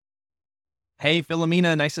Hey,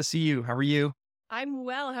 Filomena, nice to see you. How are you? I'm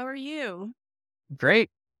well. How are you?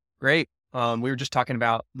 Great, great. We were just talking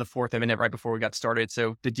about the fourth minute right before we got started.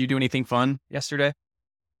 So, did you do anything fun yesterday?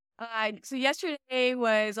 So yesterday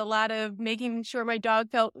was a lot of making sure my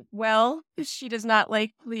dog felt well. She does not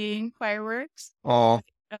like the fireworks. Oh,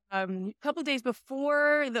 A couple days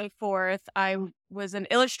before the 4th, I was an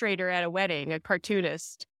illustrator at a wedding, a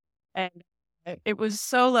cartoonist. And it was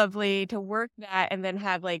so lovely to work that and then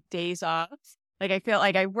have like days off. Like I felt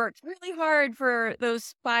like I worked really hard for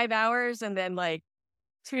those 5 hours and then like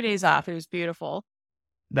 2 days off. It was beautiful.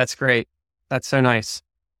 that's great. That's so nice.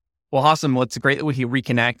 Well, awesome. Well, it's great that we can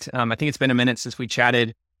reconnect. I think it's been a minute since we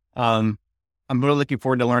chatted. Um, I'm really looking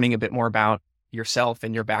forward to learning a bit more about yourself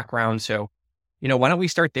and your background. So, why don't we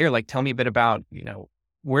start there? Like, tell me a bit about,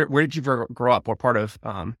 where did you grow up? What part of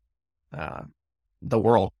uh, the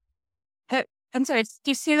world? Uh, I'm sorry,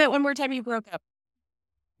 do you say that one more time? You broke up.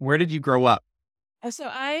 Where did you grow up? So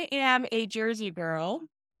I am a Jersey girl.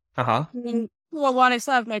 Uh huh. 201, I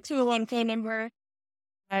still have my 201 phone number.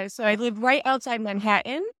 So I live right outside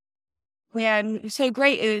Manhattan. And so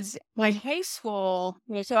great is my high school.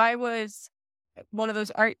 So I was one of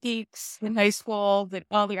those art geeks in high school, that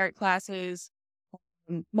all the art classes.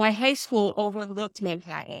 My high school overlooked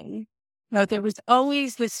Manhattan. There was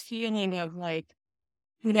always this feeling of like,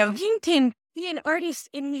 you can be an artist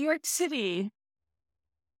in New York City.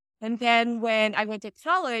 And then when I went to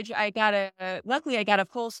college, luckily I got a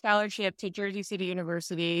full scholarship to Jersey City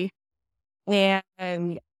University. And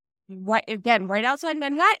right outside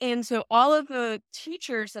Manhattan. So all of the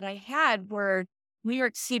teachers that I had were New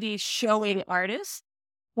York City showing artists,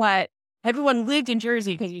 but everyone lived in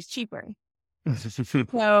Jersey because it was cheaper.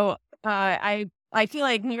 So I feel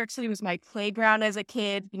like New York City was my playground as a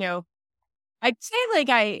kid. I'd say like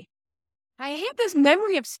I have this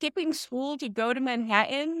memory of skipping school to go to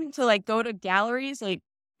Manhattan to like go to galleries, like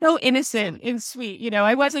so innocent and sweet.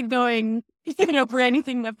 I wasn't going, for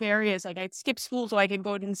anything nefarious. Like I'd skip school so I could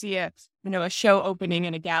go and see a show opening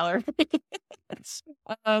in a gallery.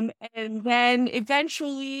 And then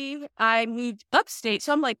eventually I moved upstate.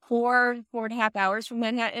 So I'm like 4.5 hours from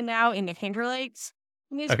Manhattan now in the Finger Lakes.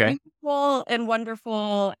 And it's Okay. beautiful and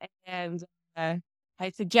wonderful. And I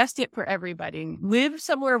suggest it for everybody. Live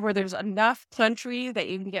somewhere where there's enough country that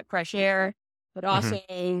you can get fresh air, but hmm also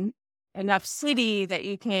enough city that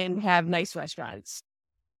you can have nice restaurants.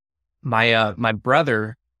 My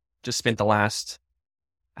brother just spent the last,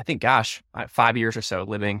 I think, 5 years or so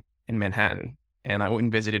living in Manhattan, and I went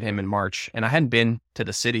and visited him in March, and I hadn't been to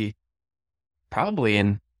the city probably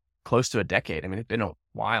in close to a decade. I mean, it's been a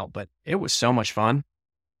while, but it was so much fun,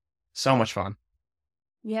 so much fun.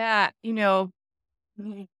 Yeah,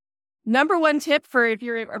 number one tip for if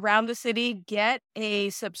you're around the city, get a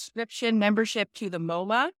subscription membership to the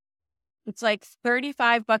MoMA. It's like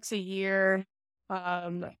 $35 a year.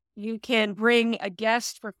 You can bring a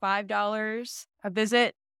guest for $5 a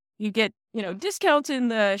visit. You get, discounts in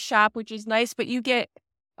the shop, which is nice, but you get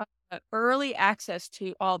early access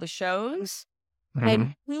to all the shows. hmm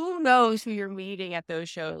And who knows who you're meeting at those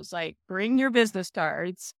shows? Like, bring your business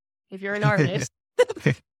cards if you're an artist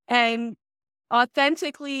and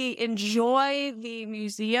authentically enjoy the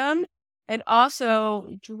museum and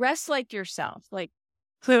also dress like yourself. Like,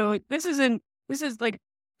 so this is like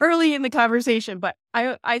early in the conversation, but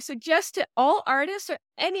I suggest to all artists or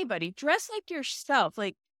anybody, dress like yourself.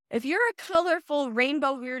 Like if you're a colorful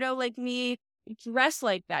rainbow weirdo like me, dress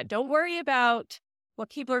like that. Don't worry about what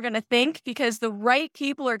people are going to think, because the right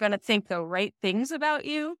people are going to think the right things about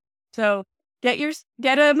you. So get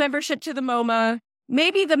a membership to the MoMA,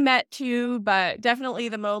 maybe the Met too, but definitely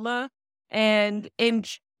the MoMA, and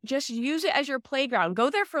just use it as your playground. Go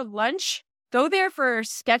there for lunch. Go there for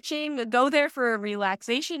sketching. Go there for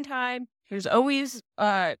relaxation time. There's always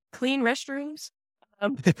clean restrooms.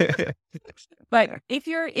 Um, but if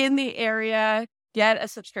you're in the area, get a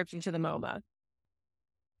subscription to the MoMA.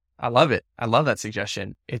 I love it. I love that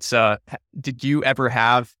suggestion. Did you ever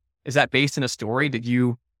is that based in a story? Did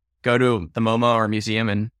you go to the MoMA or museum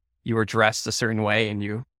and you were dressed a certain way and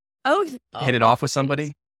you Oh, hit it off with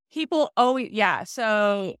somebody? people always, yeah.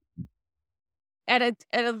 So at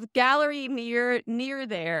a gallery near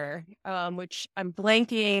there, which I'm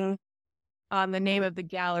blanking on the name of the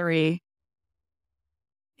gallery.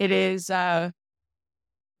 It is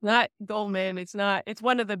not Goldman. It's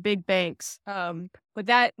one of the big banks. But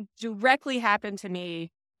that directly happened to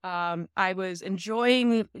me. I was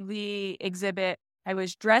enjoying the exhibit. I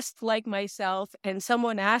was dressed like myself, and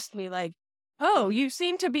someone asked me like, "Oh, you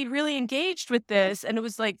seem to be really engaged with this." And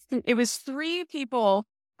it was three people,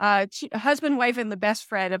 a husband, wife, and the best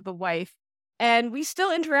friend of the wife. And we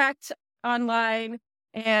still interact online,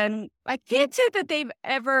 and I can't say that they've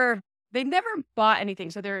never bought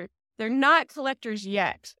anything. So they're not collectors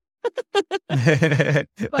yet. But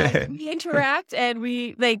we interact, and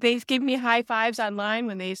they give me high fives online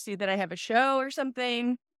when they see that I have a show or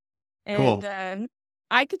something. Cool. And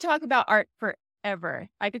I could talk about art forever.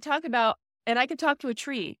 I could talk to a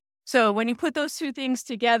tree. So when you put those two things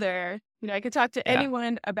together, I could talk to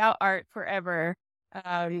anyone about art forever.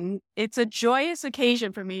 It's a joyous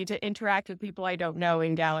occasion for me to interact with people I don't know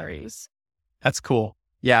in galleries. That's cool.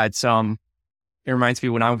 Yeah, it reminds me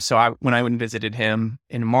when I went and visited him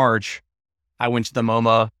in March, I went to the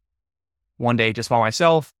MoMA one day just by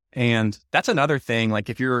myself. And that's another thing. Like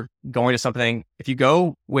if you're going to something, if you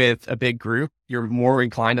go with a big group, you're more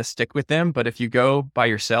inclined to stick with them. But if you go by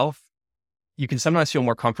yourself, you can sometimes feel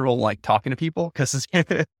more comfortable like talking to people because,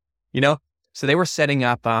 so they were setting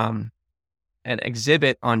up an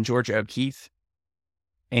exhibit on Georgia O'Keeffe.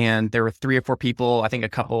 And there were 3 or 4 people. I think a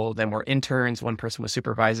couple of them were interns. One person was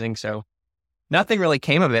supervising. So nothing really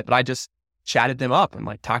came of it, but I just chatted them up and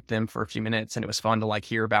like talked to them for a few minutes. And it was fun to like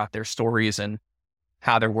hear about their stories and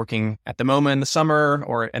how they're working at the moment in the summer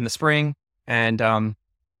or in the spring. And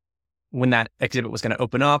when that exhibit was going to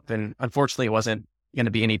open up, and unfortunately it wasn't going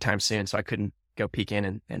to be anytime soon, so I couldn't go peek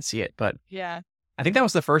in and see it. But yeah, I think that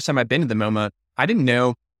was the first time I've been to the MoMA. I didn't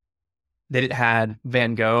know that it had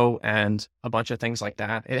Van Gogh and a bunch of things like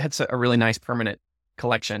that. It had a really nice permanent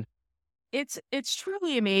collection. It's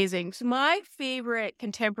truly amazing. So my favorite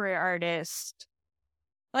contemporary artist,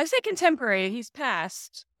 well, I say contemporary, he's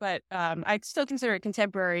passed, but I still consider it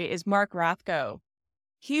contemporary, is Mark Rothko.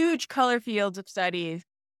 Huge color fields of study.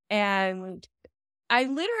 And I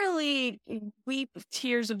literally weep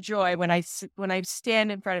tears of joy when I stand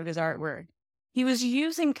in front of his artwork. He was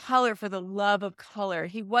using color for the love of color.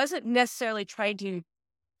 He wasn't necessarily trying to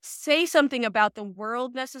say something about the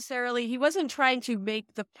world necessarily. He wasn't trying to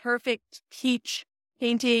make the perfect peach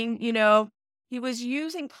painting, He was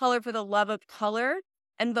using color for the love of color.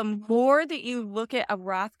 And the more that you look at a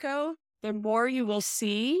Rothko, the more you will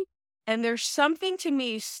see. And there's something to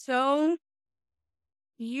me so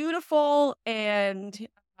beautiful and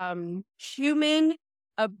human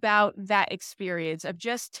about that experience of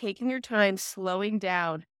just taking your time, slowing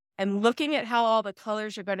down, and looking at how all the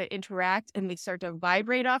colors are going to interact and they start to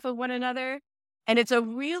vibrate off of one another. And he's a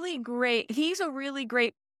really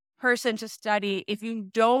great person to study if you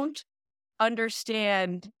don't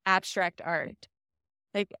understand abstract art.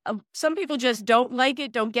 Like some people just don't like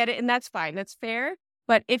it, don't get it, and that's fine. That's fair.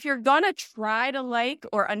 But if you're going to try to like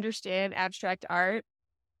or understand abstract art,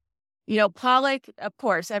 Pollock, of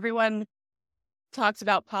course, everyone talks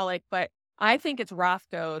about Pollock, but I think it's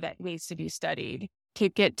Rothko that needs to be studied to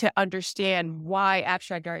get to understand why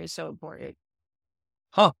abstract art is so important.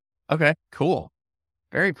 Huh. Okay. Cool.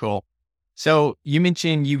 Very cool. So you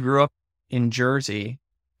mentioned you grew up in Jersey,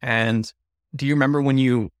 and do you remember when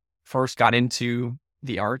you first got into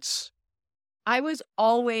the arts? I was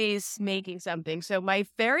always making something. So my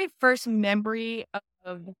very first memory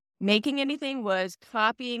of making anything was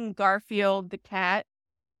copying Garfield the cat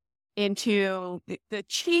into the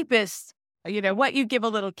cheapest, what you give a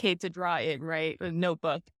little kid to draw in, right? A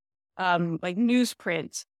notebook, like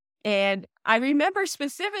newsprint. And I remember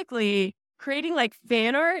specifically creating like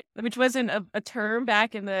fan art, which wasn't a term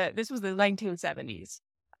back in this was the 1970s,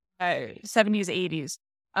 70s, 80s,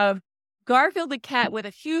 of Garfield the cat with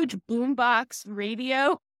a huge boombox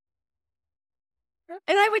radio.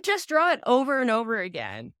 And I would just draw it over and over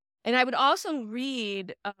again. And I would also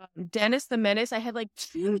read Dennis the Menace. I had like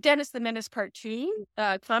 2 Dennis the Menace cartoon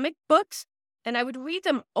comic books, and I would read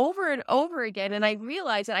them over and over again. And I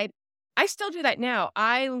realized that I still do that now.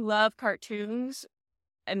 I love cartoons,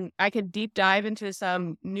 and I could deep dive into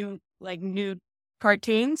some new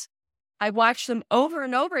cartoons. I watched them over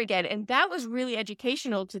and over again, and that was really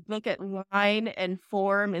educational to look at line and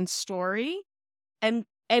form and story. And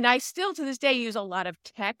I still to this day use a lot of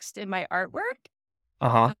text in my artwork.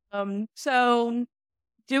 So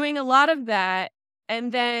doing a lot of that.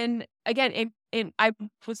 And then again, I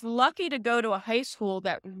was lucky to go to a high school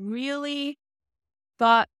that really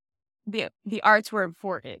thought the arts were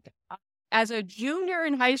important. As a junior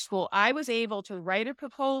in high school, I was able to write a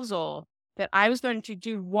proposal that I was going to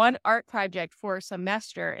do one art project for a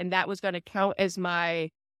semester, and that was going to count as my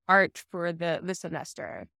art for the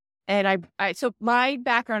semester. And so my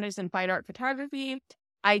background is in fine art photography.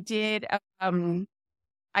 I did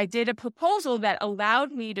a proposal that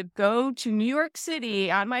allowed me to go to New York City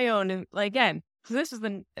on my own. And again, this is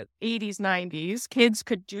the 80s, 90s. Kids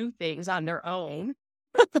could do things on their own.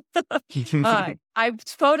 I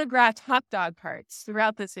photographed hot dog carts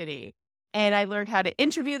throughout the city. And I learned how to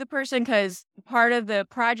interview the person because part of the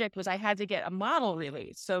project was I had to get a model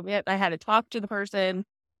release. So I had to talk to the person.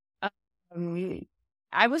 Um,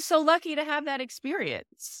 I was so lucky to have that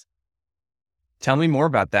experience. Tell me more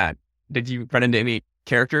about that. Did you run into any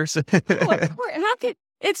characters? Oh, of course.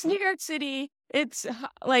 It's New York City. It's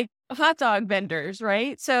like hot dog vendors,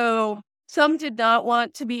 right? So some did not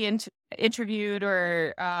want to be interviewed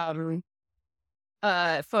or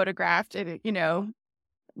photographed, and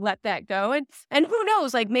let that go. And who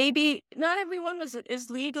knows? Like maybe not everyone is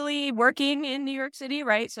legally working in New York City,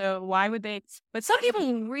 right? So why would they? But some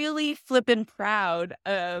people really flippin' proud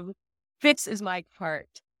of this is my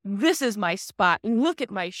cart. This is my spot. Look at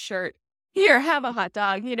my shirt. Here, have a hot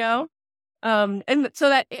dog. And so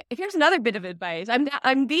that here's another bit of advice.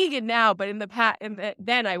 I'm vegan now, but in the past,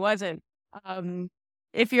 then I wasn't.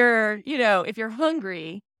 If you're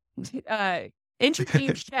hungry,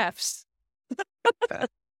 interview chefs.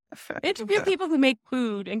 Interview people who make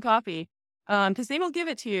food and coffee, because they will give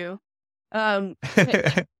it to you.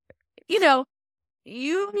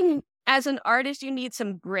 You as an artist, you need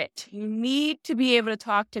some grit. You need to be able to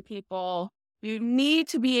talk to people. You need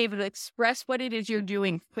to be able to express what it is you're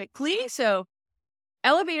doing quickly. So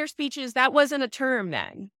elevator speeches, that wasn't a term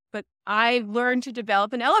then, but I learned to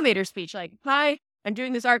develop an elevator speech like, hi, I'm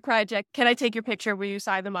doing this art project. Can I take your picture? Will you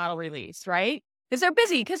sign the model release? Right? Because they're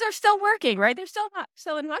busy, because they're still working, right? They're still not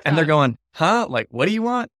selling hot dogs. And they're going, huh? Like, what do you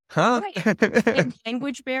want? Huh? Right. And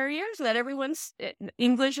language barriers that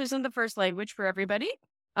English isn't the first language for everybody.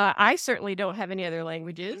 I certainly don't have any other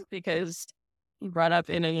languages because I brought up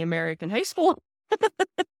in an American high school.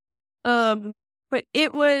 But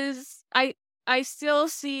it was, I still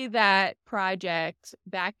see that project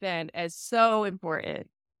back then as so important.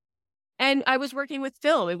 And I was working with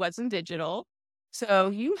film. It wasn't digital. So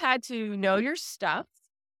you had to know your stuff.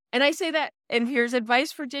 And I say that, and here's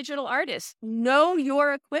advice for digital artists. Know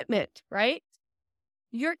your equipment, right?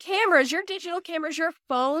 Your cameras, your digital cameras, your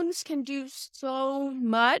phones can do so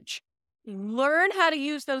much. Learn how to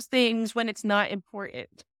use those things when it's not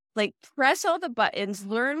important. Like press all the buttons,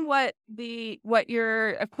 learn what your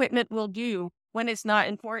equipment will do when it's not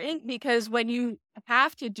important, because when you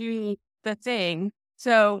have to do the thing.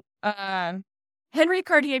 So, Henry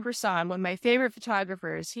Cartier-Bresson, one of my favorite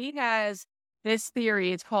photographers, he has this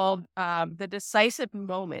theory. It's called the decisive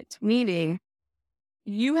moment, meaning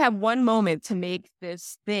you have one moment to make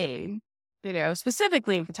this thing,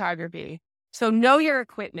 specifically in photography. So know your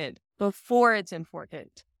equipment before it's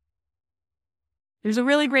important. There's a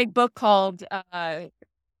really great book called The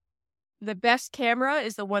Best Camera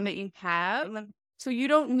is the One That You Have. So you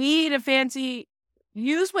don't need a fancy,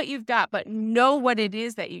 use what you've got, but know what it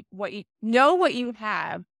is know what you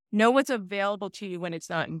have, know what's available to you when it's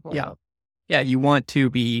not important. Yeah. Yeah. You want to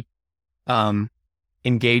be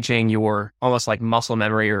engaging your almost like muscle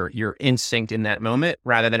memory or your instinct in that moment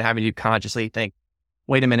rather than having to consciously think,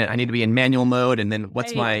 wait a minute, I need to be in manual mode. And then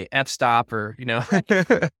what's my f-stop or,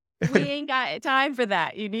 Right. We ain't got time for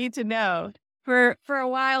that. You need to know. For a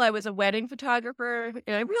while, I was a wedding photographer,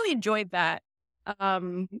 and I really enjoyed that.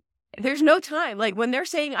 There's no time. Like when they're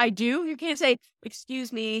saying I do, you can't say,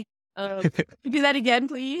 excuse me, do that again,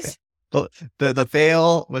 please. The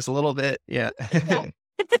fail was a little bit, yeah.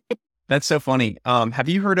 That's so funny. Have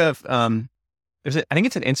you heard of, I think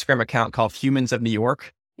it's an Instagram account called Humans of New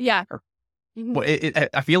York. Yeah. Well,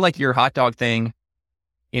 I feel like your hot dog thing,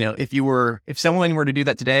 if someone were to do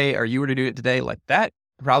that today or you were to do it today, like that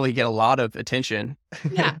probably get a lot of attention.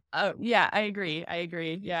 Yeah. Yeah, I agree.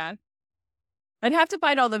 Yeah. I'd have to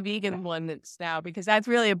find all the vegan ones now because that's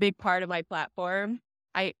really a big part of my platform.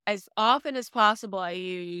 As often as possible, I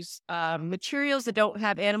use materials that don't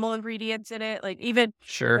have animal ingredients in it. Like even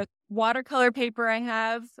the watercolor paper I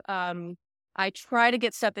have, I try to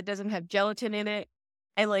get stuff that doesn't have gelatin in it.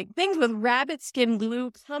 And like things with rabbit skin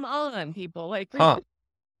glue, come on, people. Like,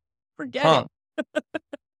 forget it.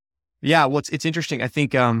 Yeah, well, it's interesting. I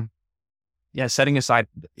think, setting aside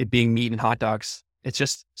it being meat and hot dogs, it's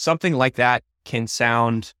just something like that can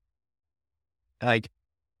sound like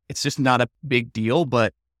it's just not a big deal,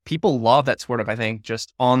 but people love that sort of, I think,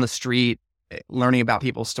 just on the street, learning about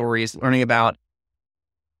people's stories, learning about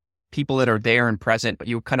people that are there and present, but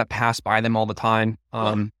you kind of pass by them all the time.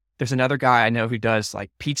 There's another guy I know who does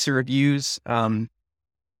like pizza reviews. I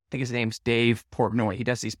think his name's Dave Portnoy. He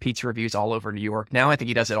does these pizza reviews all over New York. Now I think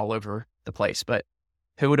he does it all over the place, but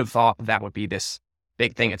who would have thought that would be this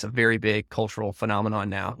big thing? It's a very big cultural phenomenon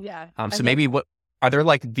now. Yeah. So maybe are there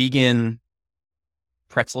like vegan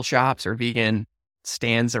pretzel shops or vegan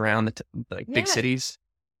stands around the big cities?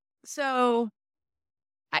 So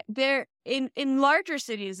there in larger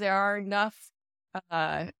cities, there are enough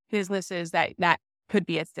businesses that could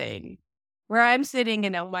be a thing. Where I'm sitting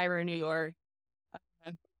in Elmira, New York,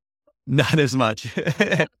 Not as much.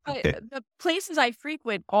 but the places I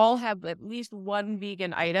frequent all have at least one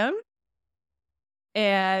vegan item.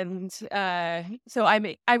 And so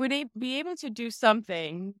I would be able to do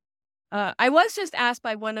something. I was just asked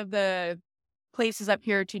by one of the places up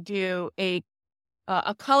here to do a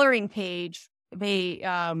coloring page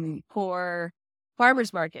for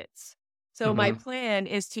farmers markets. So my plan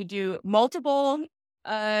is to do multiple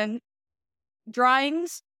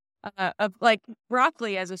drawings of like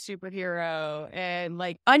broccoli as a superhero and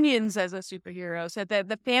like onions as a superhero, so that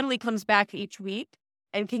the family comes back each week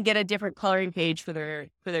and can get a different coloring page for their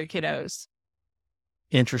kiddos.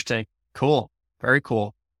 Interesting. Cool. Very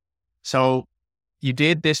cool. So you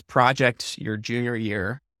did this project your junior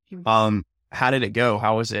year. How did it go?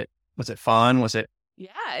 How was it? Was it fun? Was it?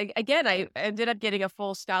 Yeah. Again, I ended up getting a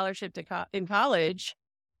full scholarship in college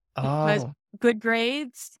because Oh, good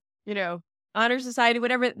grades, honor society,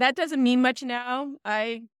 whatever. That doesn't mean much now.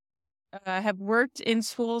 I have worked in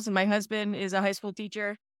schools and my husband is a high school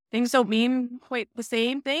teacher. Things don't mean quite the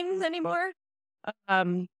same things anymore.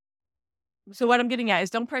 So what I'm getting at is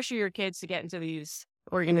don't pressure your kids to get into these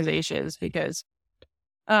organizations because,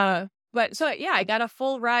 but so yeah, I got a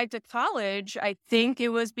full ride to college. I think it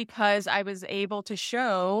was because I was able to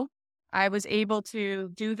show I was able to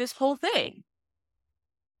do this whole thing.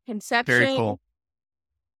 very Conception, cool.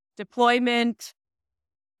 deployment,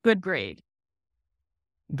 good grade.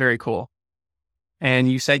 Very cool.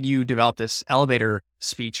 And you said you developed this elevator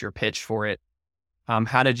speech or pitch for it.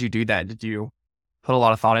 How did you do that? Did you put a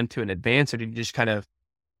lot of thought into it in advance, or did you just kind of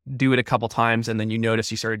do it a couple times and then you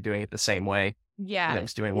noticed you started doing it the same way? Yeah. And it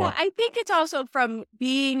was doing Yeah, well. I think it's also from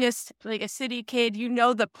being a city kid,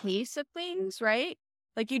 the pace of things, right?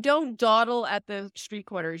 Like you don't dawdle at the street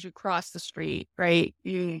corners, you cross the street, right?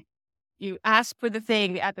 You ask for the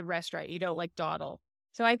thing at the restaurant, you don't like dawdle.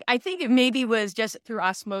 So I think it maybe was just through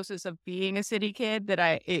osmosis of being a city kid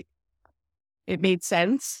that it made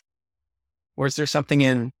sense. Or is there something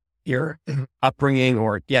in your upbringing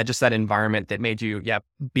or just that environment that made you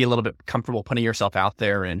be a little bit comfortable putting yourself out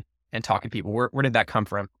there and talking to people? Where did that come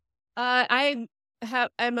from? I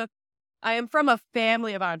am from a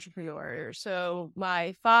family of entrepreneurs. So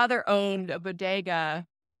my father owned a bodega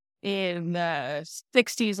in the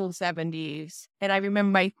 60s and 70s. And I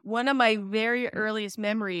remember one of my very earliest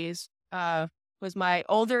memories was my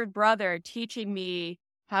older brother teaching me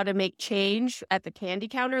how to make change at the candy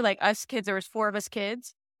counter. Like us kids, there was 4 of us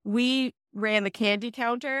kids. We ran the candy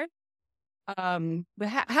counter. But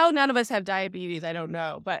how none of us have diabetes, I don't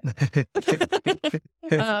know. But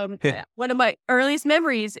one of my earliest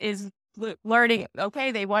memories is learning,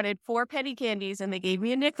 okay, they wanted 4 penny candies and they gave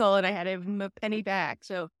me a nickel and I had to give them a penny back.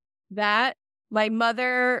 So that my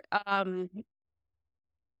mother,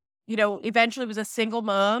 eventually was a single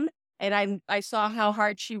mom, and I saw how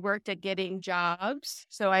hard she worked at getting jobs.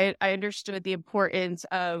 So I understood the importance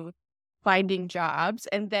of finding jobs.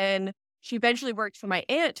 And then she eventually worked for my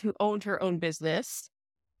aunt who owned her own business.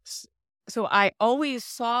 So I always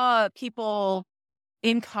saw people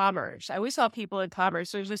in commerce.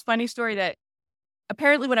 There's this funny story that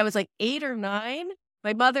apparently when I was like 8 or 9,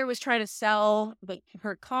 my mother was trying to sell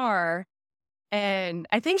her car, and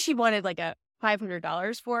I think she wanted like a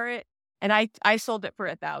 $500 for it, and I sold it for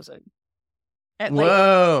 $1,000 at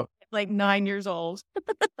Whoa! like 9 years old.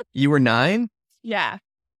 You were 9? Yeah.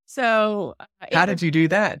 So How did you do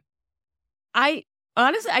that? I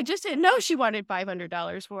honestly I just didn't know she wanted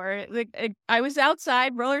 $500 for it. Like I was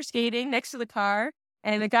outside roller skating next to the car,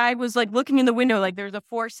 and the guy was like looking in the window like there's a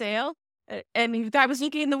for sale. And the guy was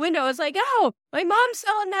looking in the window. I was like, "Oh, my mom's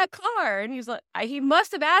selling that car." And he's like, he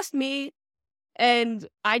must have asked me, and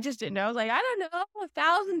I just didn't know. I was like, I don't know,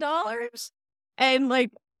 $1,000, and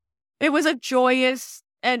like it was a joyous.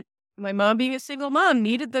 And my mom, being a single mom,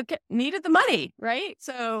 needed the money, right?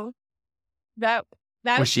 So that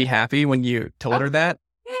Was she happy when you told her that?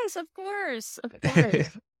 yes, of course,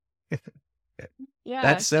 yeah.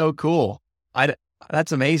 That's so cool.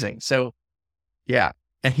 That's amazing. So, yeah.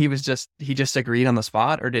 And he just agreed on the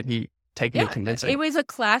spot, or did he take any convincing? It was a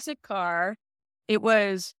classic car. It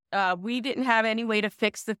was, we didn't have any way to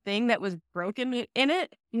fix the thing that was broken in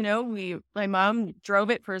it. My mom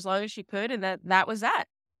drove it for as long as she could, and that was that.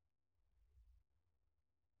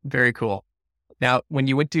 Very cool. Now, when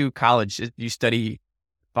you went to college, did you study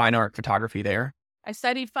fine art photography there? I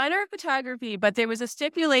studied fine art photography, but there was a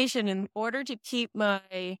stipulation in order to keep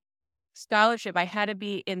my scholarship, I had to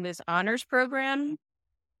be in this honors program,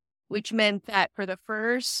 which meant that for the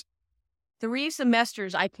first 3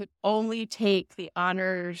 semesters, I could only take the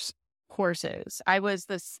honors courses. I was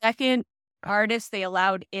the second artist they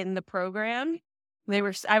allowed in the program. I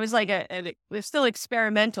was like it was still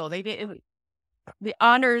experimental. They didn't, the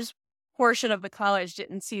honors portion of the college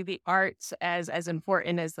didn't see the arts as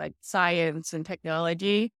important as like science and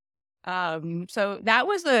technology. So that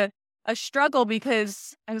was a struggle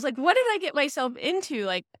because I was like, what did I get myself into?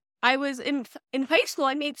 Like I was in high school,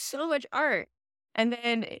 I made so much art. And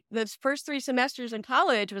then those first 3 semesters in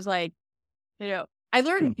college was like, I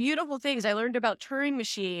learned beautiful things. I learned about Turing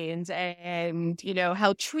machines and,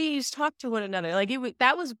 how trees talk to one another. Like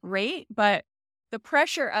that was great, but the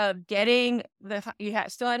pressure of getting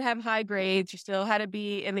still had to have high grades. You still had to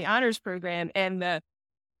be in the honors program. And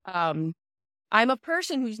I'm a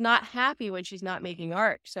person who's not happy when she's not making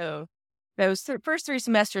art. So those first 3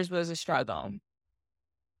 semesters was a struggle.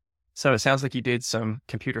 So it sounds like you did some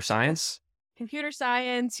computer science. Computer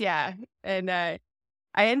science, yeah. And I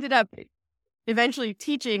ended up eventually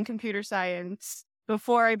teaching computer science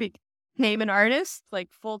before I became an artist, like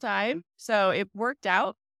full time. So it worked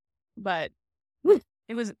out, but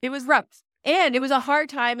it was rough. And it was a hard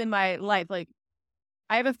time in my life. Like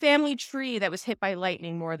I have a family tree that was hit by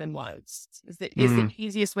lightning more than once is the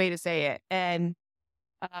easiest way to say it. And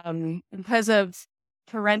because of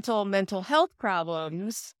parental mental health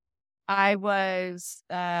problems, I was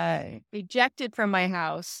ejected from my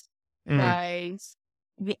house by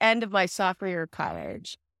the end of my sophomore year of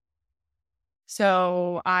college.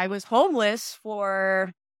 So I was homeless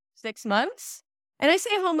for 6 months. And I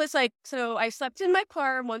say homeless, so I slept in my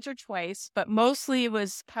car once or twice, but mostly it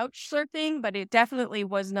was couch surfing, but it definitely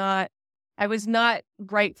was not, I was not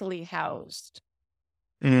rightfully housed.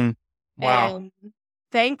 Wow. And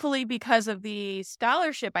thankfully, because of the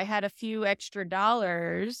scholarship, I had a few extra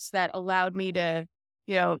dollars that allowed me to,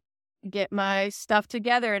 get my stuff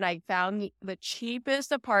together. And I found the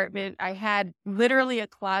cheapest apartment. I had literally a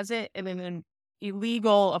closet in an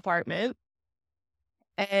illegal apartment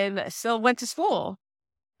and still went to school.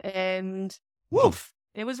 And woof,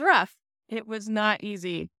 it was rough. It was not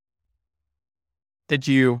easy.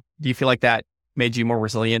 Do you feel like that made you more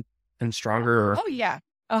resilient and stronger? Or? Oh, yeah.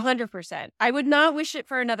 100%. I would not wish it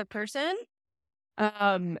for another person.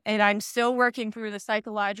 And I'm still working through the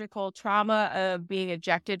psychological trauma of being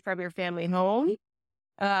ejected from your family home.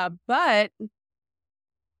 But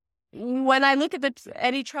when I look at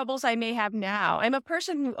any troubles I may have now, I'm a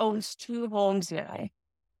person who owns 2 homes now.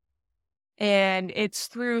 And it's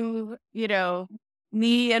through,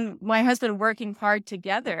 me and my husband working hard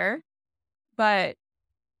together. But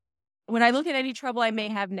when I look at any trouble I may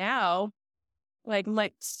have now,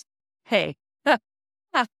 hey,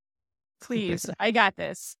 please, I got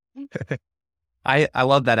this. I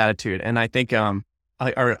love that attitude. And I think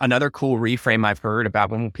another cool reframe I've heard about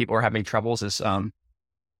when people are having troubles is,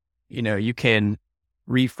 you can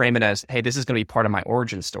reframe it as, hey, this is going to be part of my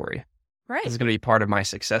origin story. Right. This is going to be part of my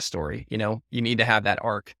success story. You need to have that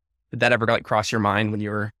arc. Did that ever cross your mind when you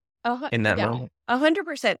were in that moment?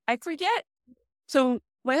 100%. I forget. So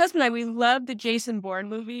my husband and I, we love the Jason Bourne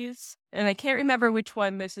movies, and I can't remember which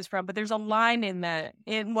one this is from, but there's a line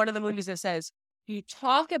in one of the movies that says, you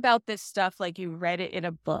talk about this stuff like you read it in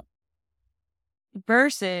a book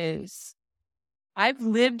versus I've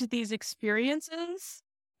lived these experiences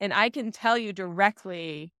and I can tell you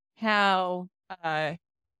directly how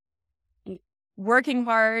working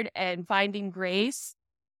hard and finding grace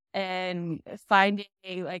and finding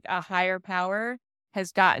a higher power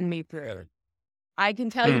has gotten me through. I can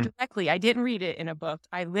tell you directly, I didn't read it in a book.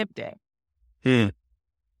 I lived it.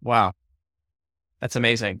 Wow. That's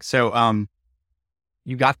amazing. So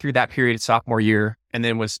you got through that period of sophomore year, and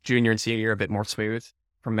then was junior and senior year a bit more smooth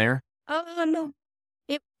from there? Oh, no.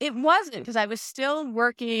 It wasn't, because I was still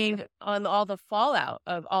working on all the fallout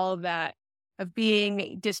of all of that, of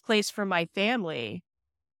being displaced from my family.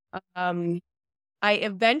 I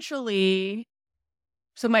eventually,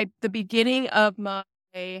 the beginning of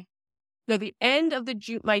the end of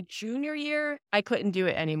my junior year, I couldn't do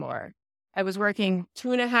it anymore. I was working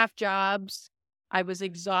 2.5 jobs. I was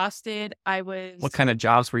exhausted. What kind of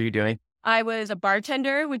jobs were you doing? I was a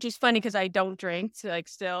bartender, which is funny because I don't drink. So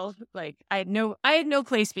I had no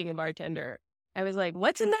place being a bartender. I was like,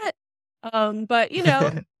 what's in that? But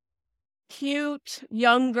cute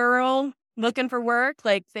young girl looking for work.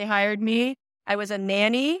 They hired me. I was a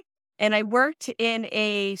nanny, and I worked in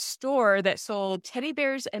a store that sold teddy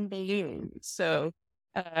bears and balloons. So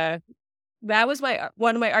that was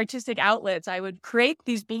one of my artistic outlets. I would create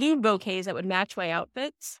these balloon bouquets that would match my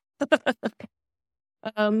outfits.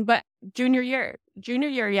 But junior year,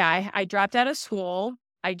 yeah, I dropped out of school.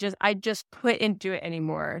 I just couldn't do it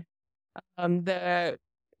anymore. The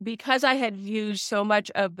because I had used so much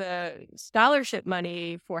of the scholarship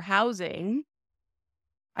money for housing,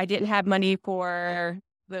 I didn't have money for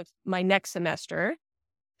my next semester.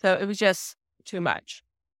 So it was just too much.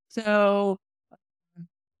 So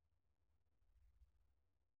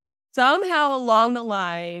somehow along the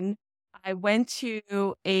line, I went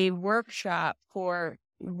to a workshop for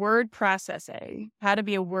word processing, how to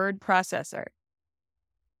be a word processor.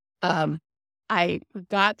 I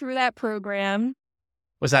got through that program.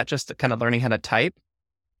 Was that just kind of learning how to type?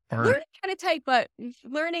 Learning how to type, but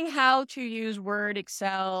learning how to use Word,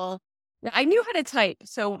 Excel. I knew how to type.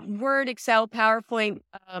 So Word, Excel, PowerPoint,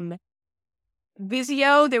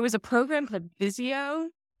 Visio. There was a program called Visio.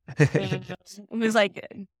 It was like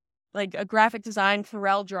a graphic design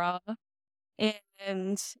Corel Draw.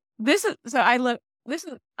 And I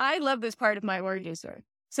love this part of my word user.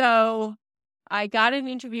 So I got an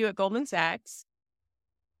interview at Goldman Sachs.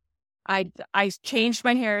 I changed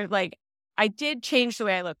my hair. Like, I did change the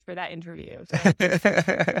way I looked for that interview. So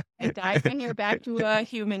I dyed my hair back to a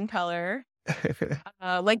human color.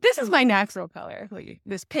 Like, this is my natural color. Like,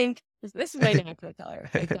 this pink, this is my natural color.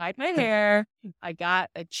 I dyed my hair. I got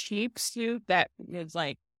a cheap suit that was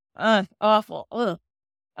like, awful. Ugh.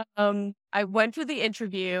 I went for the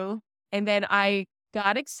interview, and then I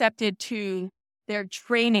got accepted to their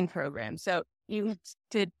training program. So you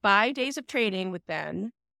did 5 days of training with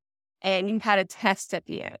them, and you had a test at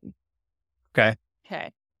the end. Okay.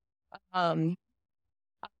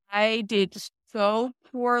 I did so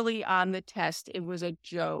poorly on the test. It was a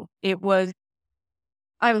joke. I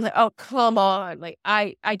was like, oh, come on. Like,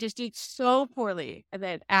 I just did so poorly. And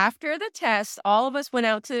then after the test, all of us went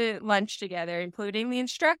out to lunch together, including the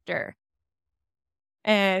instructor.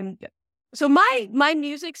 And so my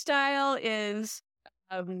music style is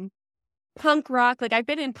punk rock. Like, I've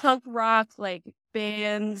been in punk rock, like,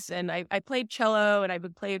 bands, and I played cello, and I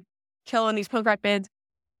would play cello in these punk rock bands.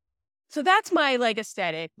 So that's my, like,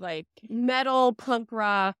 aesthetic, like metal, punk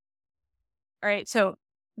rock. All right. So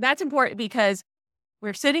that's important because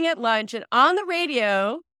we're sitting at lunch, and on the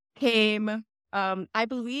radio came, I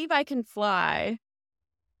Believe I Can Fly.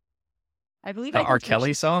 I believe the R.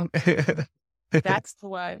 Kelly song. That's the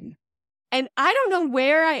one. And I don't know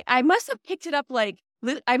where I must have picked it up. Like,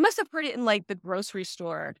 I must have heard it in, like, the grocery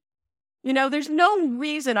store. You know, there's no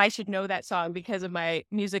reason I should know that song because of my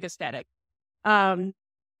music aesthetic. But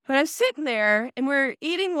I'm sitting there, and we're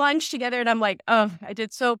eating lunch together, and I'm like, oh, I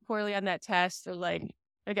did so poorly on that test. Or like,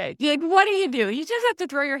 okay, like, what do? You just have to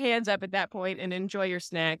throw your hands up at that point and enjoy your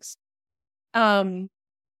snacks. I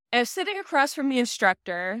was sitting across from the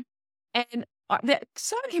instructor, and that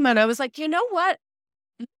song came out. I was like, you know what?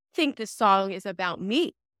 I think this song is about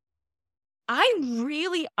me. I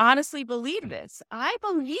really honestly believe this. I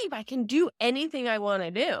believe I can do anything I want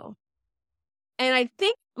to do. And I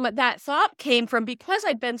think that thought came from because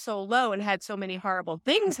I'd been so low and had so many horrible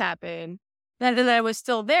things happen that I was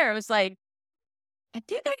still there. It was like, I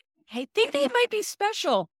think it might be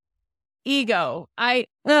special. Ego. I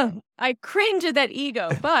cringe at that ego.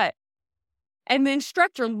 And the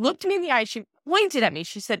instructor looked me in the eye. She pointed at me.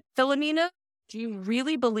 She said, Filomena, do you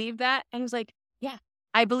really believe that? And I was like, yeah,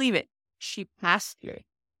 I believe it. She passed me.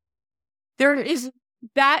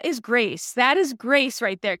 That is grace. That is grace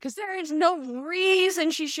right there. Because there is no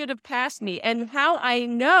reason she should have passed me. And how I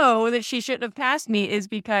know that she shouldn't have passed me is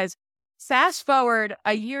because fast forward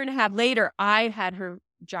a year and a half later, I had her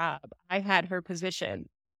job. I had her position.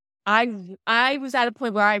 I was at a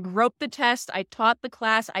point where I wrote the test. I taught the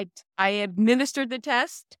class. I administered the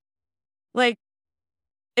test. Like,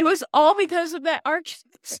 it was all because of that arch.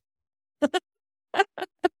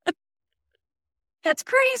 That's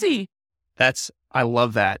crazy. I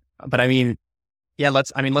love that. But I mean, yeah,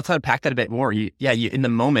 let's unpack that a bit more. You in the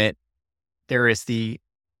moment, there is the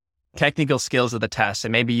technical skills of the test,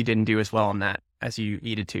 and maybe you didn't do as well on that as you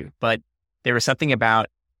needed to, but there was something about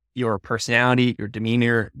your personality, your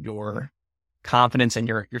demeanor, your confidence, and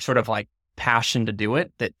your sort of like passion to do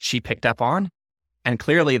it that she picked up on. And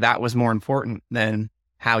clearly that was more important than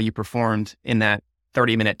how you performed in that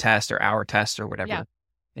 30-minute test or hour test or whatever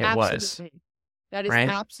it was. That is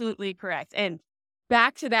absolutely correct. And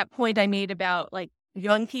back to that point I made about, like,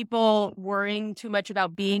 young people worrying too much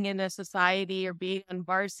about being in a society or being on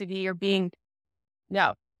varsity or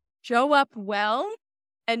show up well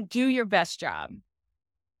and do your best job.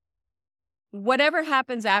 Whatever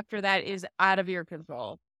happens after that is out of your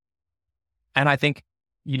control. And I think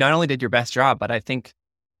you not only did your best job, but I think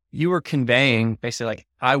you were conveying basically like,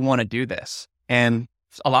 I want to do this. And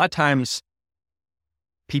a lot of times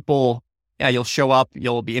people, you'll show up,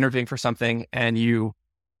 you'll be interviewing for something, and you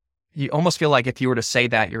almost feel like if you were to say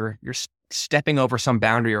that, you're stepping over some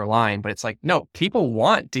boundary or line, but it's like, no, people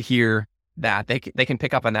want to hear that. They can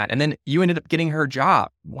pick up on that. And then you ended up getting her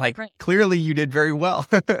job. Like, Right. clearly you did very well.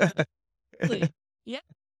 Yeah.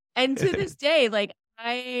 And to this day, like,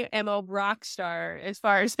 I am a rock star as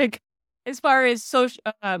far as social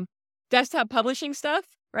desktop publishing stuff,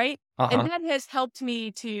 right? And that has helped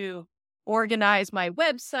me to organize my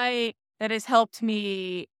website. That has helped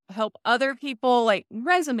me help other people, like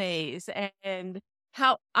resumes, and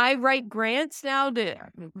how I write grants now to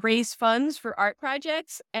raise funds for art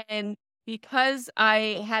projects. And because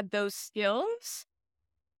I had those skills,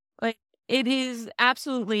 like, it is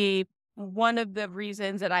absolutely one of the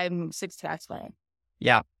reasons that I'm successful.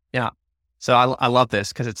 Yeah. Yeah. So I love this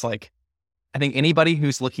because it's like, I think anybody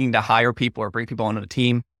who's looking to hire people or bring people onto a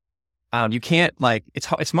team, you can't like,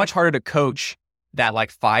 it's much harder to coach that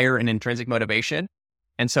like fire and intrinsic motivation.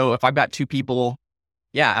 And so if I've got two people,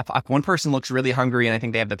 if one person looks really hungry and I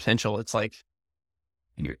think they have the potential, it's like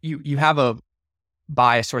you have a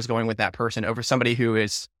bias towards going with that person over somebody who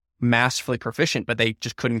is masterfully proficient, but they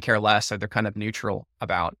just couldn't care less, or they're kind of neutral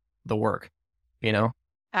about the work, you know?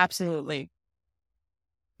 Absolutely.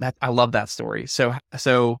 I love that story. So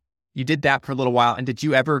you did that for a little while, and did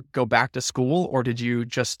you ever go back to school, or did you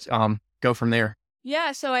just go from there?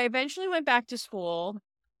 Yeah, so I eventually went back to school.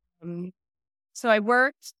 So I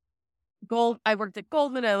worked at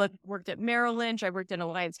Goldman, I worked at Merrill Lynch, I worked at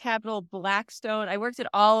Alliance Capital, Blackstone. I worked at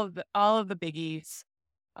all of the biggies.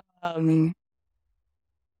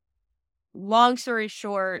 Long story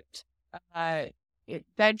short,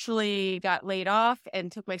 eventually got laid off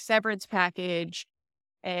and took my severance package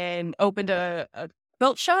and opened a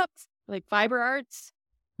quilt shop, like fiber arts.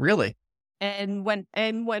 Really? And went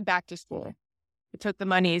back to school. I took the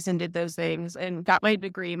monies and did those things and got my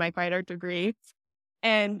degree, my fine art degree.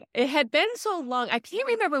 And it had been so long, I can't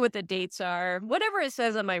remember what the dates are. Whatever it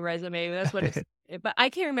says on my resume, that's what it's. But I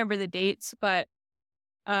can't remember the dates. But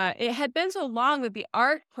it had been so long that the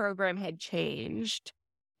art program had changed,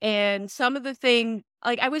 and some of the thing,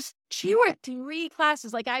 like she were 3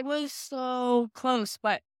 classes, like I was so close,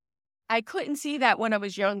 but I couldn't see that when I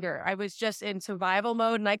was younger. I was just in survival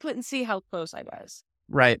mode, and I couldn't see how close I was.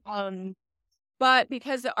 Right. But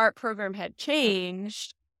because the art program had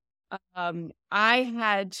changed, I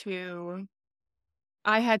had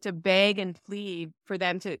to beg and plead for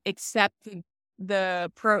them to accept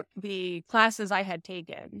the classes I had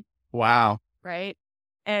taken. Wow. Right.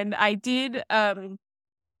 And I did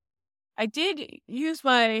use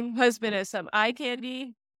my husband as some eye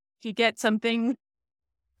candy to get something.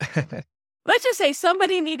 Let's just say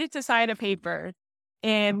somebody needed to sign a paper,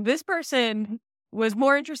 and this person was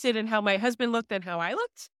more interested in how my husband looked than how I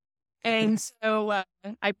looked. And so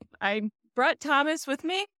I brought Thomas with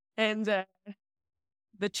me, and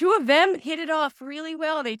the two of them hit it off really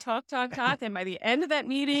well. They talked. And by the end of that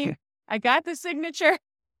meeting, I got the signature.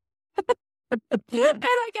 And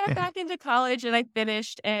I got back into college, and I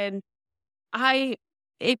finished. And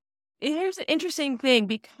here's an interesting thing,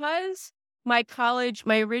 because my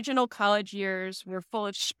original college years were full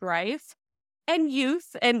of strife and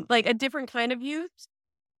youth, and like a different kind of youth.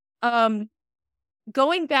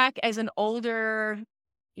 Going back as an older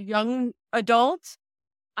young adult,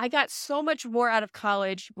 I got so much more out of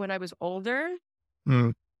college when I was older.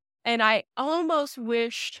 And I almost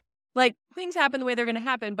wished, like, things happen the way they're going to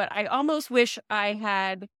happen, but I almost wish I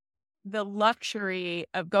had the luxury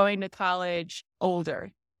of going to college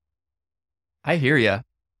older. I hear you.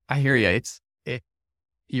 I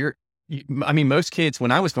mean, most kids,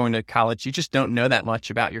 when I was going to college, you just don't know that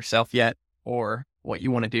much about yourself yet or what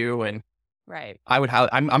you want to do. And right. I'm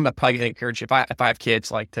probably going to encourage, if I have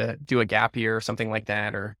kids, like to do a gap year or something like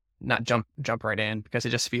that, or not jump right in, because it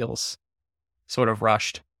just feels sort of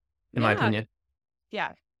rushed, in my opinion.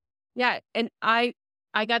 Yeah. Yeah. And I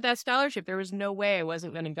got that scholarship. There was no way I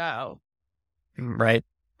wasn't going to go. Right.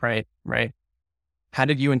 How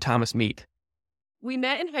did you and Thomas meet? We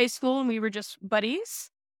met in high school, and we were just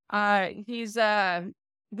buddies. He'll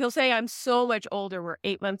say I'm so much older. We're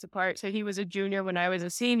 8 months apart. So he was a junior when I was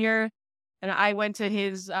a senior, and I went to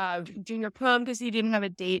his junior prom because he didn't have a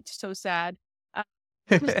date. So sad.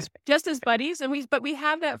 Just as buddies. But we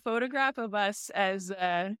have that photograph of us as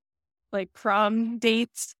like prom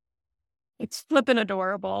dates. It's flippin'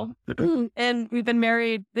 adorable. And we've been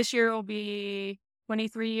married. This year will be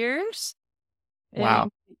 23 years. Wow.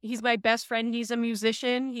 And he's my best friend. He's a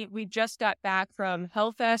musician. We just got back from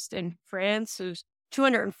Hellfest in France. It was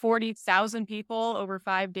 240,000 people over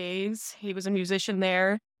 5 days. He was a musician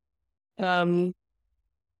there. And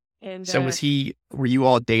so were you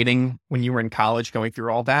all dating when you were in college, going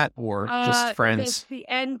through all that, or just friends? The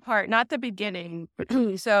end part, not the beginning.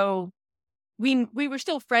 So we were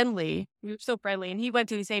still friendly. We were still friendly. And he went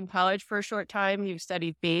to the same college for a short time. He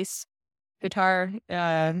studied bass, guitar,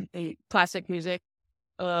 classic music.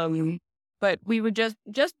 But we were just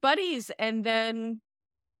buddies. And then,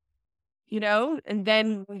 and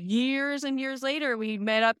then years and years later, we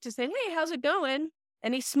met up to say, hey, how's it going?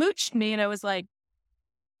 And he smooched me and I was like,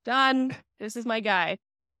 done. This is my guy.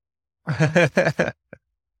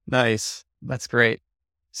 Nice. That's great.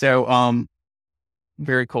 So,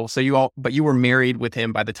 very cool. So you were married with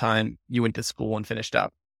him by the time you went to school and finished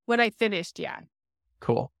up. When I finished, yeah.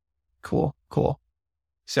 Cool.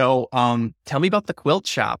 So, tell me about the quilt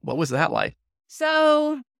shop. What was that like?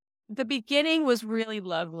 So the beginning was really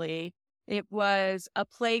lovely. It was a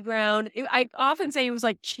playground. I often say it was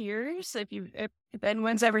like Cheers. If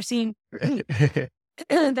anyone's ever seen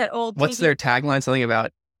that old. What's their tagline? Something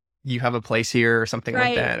about you have a place here or something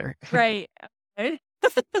like that. Or... Right.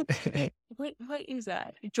 What is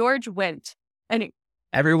that? George Wendt. And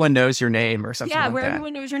everyone knows your name or something like that. Yeah, where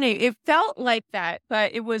everyone knows your name. It felt like that,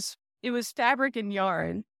 but it was fabric and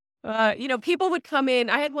yarn. People would come in.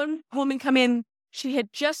 I had one woman come in. She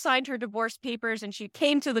had just signed her divorce papers and she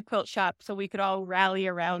came to the quilt shop so we could all rally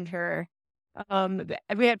around her.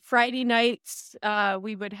 We had Friday nights.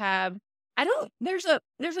 We would have, there's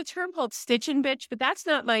a term called stitch and bitch, but that's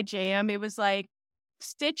not my jam. It was like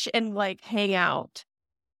stitch and like hang out.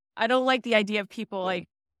 I don't like the idea of people like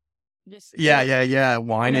just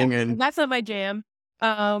whining and that's not my jam.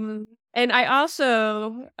 And I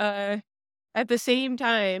also at the same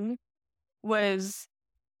time was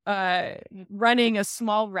running a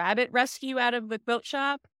small rabbit rescue out of the quilt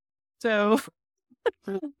shop. So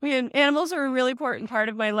animals are a really important part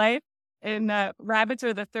of my life. And rabbits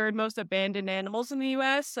are the third most abandoned animals in the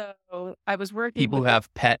U.S. So I was working. People who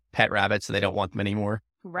have pet rabbits, so they don't want them anymore.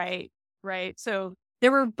 Right. So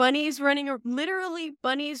there were literally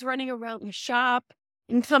bunnies running around the shop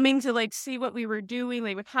and coming to like see what we were doing.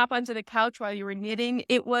 They would hop onto the couch while you were knitting.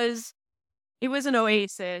 It was an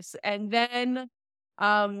oasis. And then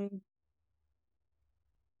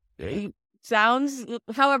it sounds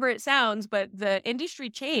however it sounds, but the industry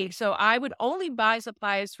changed. So I would only buy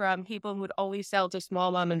supplies from people who would only sell to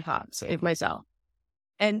small mom and pops, like myself.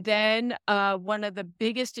 And then one of the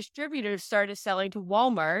biggest distributors started selling to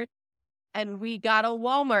Walmart, and we got a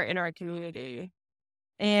Walmart in our community.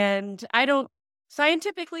 And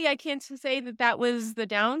scientifically, I can't say that was the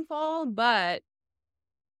downfall, but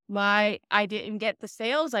I didn't get the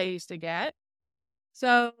sales I used to get.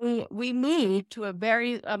 So we moved to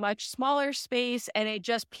a much smaller space and it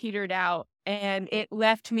just petered out and it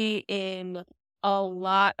left me in a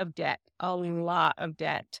lot of debt.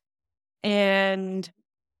 And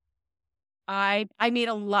I made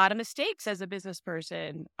a lot of mistakes as a business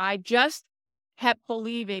person. I just kept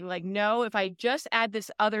believing like, no, if I just add this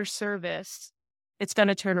other service, it's going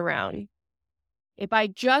to turn around. If I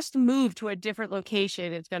just move to a different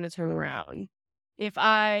location, it's going to turn around. If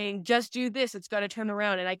I just do this, it's going to turn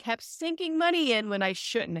around. And I kept sinking money in when I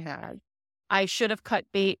shouldn't have. I should have cut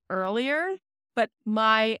bait earlier, but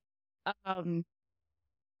my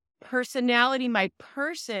personality, my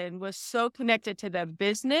person was so connected to the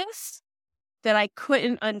business that I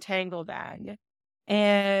couldn't untangle that.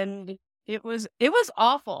 And it was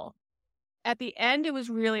awful. At the end, it was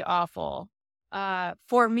really awful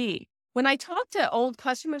for me. When I talk to old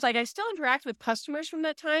customers, like I still interact with customers from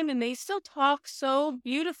that time and they still talk so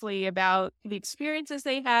beautifully about the experiences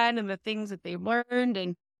they had and the things that they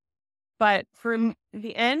learned. But for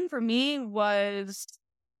the end for me was,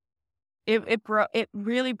 it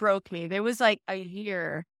really broke me. There was like a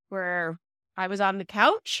year where I was on the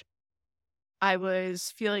couch. I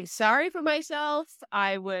was feeling sorry for myself.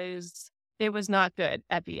 It was not good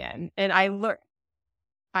at the end. And I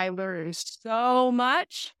learned so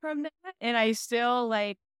much from that. And I still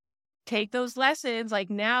like take those lessons. Like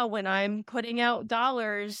now when I'm putting out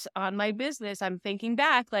dollars on my business, I'm thinking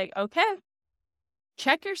back like, okay,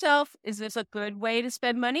 check yourself. Is this a good way to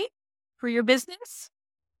spend money for your business?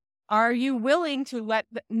 Are you willing to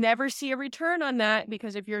never see a return on that?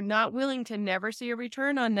 Because if you're not willing to never see a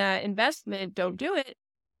return on that investment, don't do it.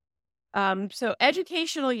 So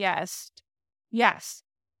educational, yes.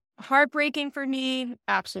 Heartbreaking for me,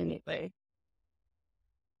 absolutely.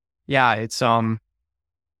 Yeah, it's I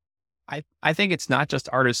think it's not just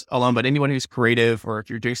artists alone, but anyone who's creative or if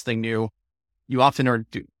you're doing something new, you often are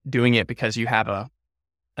doing it because you have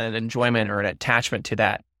an enjoyment or an attachment to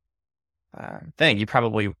that thing. You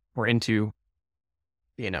probably were into,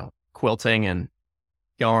 quilting and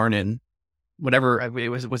yarn and whatever it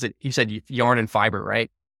was. Was it, you said yarn and fiber,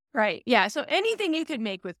 right? Right. Yeah. So anything you could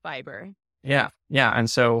make with fiber. Yeah. And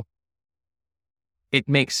so it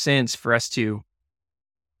makes sense for us to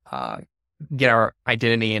get our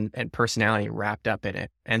identity and personality wrapped up in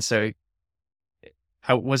it. And so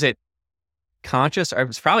was it conscious, or it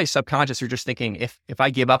was probably subconscious? You're just thinking, if I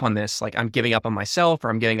give up on this, like I'm giving up on myself, or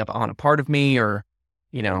I'm giving up on a part of me, or,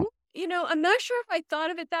 I'm not sure if I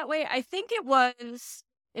thought of it that way. I think it was,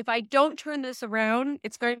 if I don't turn this around,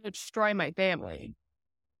 it's going to destroy my family.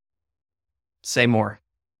 Say more.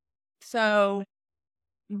 So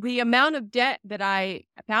the amount of debt that I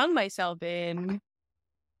found myself in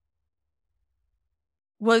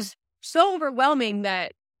was so overwhelming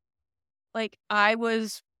that, like, I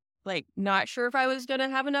was, like, not sure if I was going to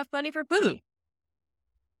have enough money for food.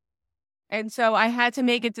 And so I had to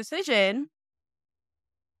make a decision.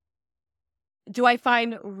 Do I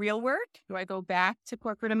find real work? Do I go back to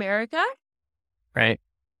corporate America? Right.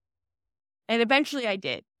 And eventually I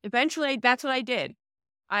did. Eventually, that's what I did.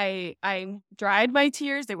 I dried my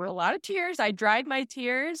tears. There were a lot of tears. I dried my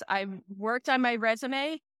tears. I worked on my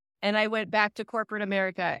resume, and I went back to corporate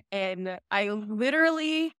America. And I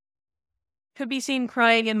literally could be seen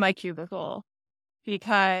crying in my cubicle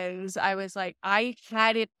because I was like, I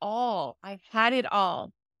had it all. I had it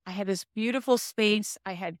all. I had this beautiful space.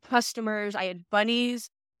 I had customers. I had bunnies.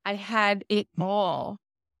 I had it all.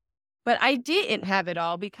 But I didn't have it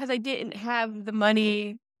all because I didn't have the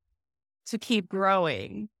money to keep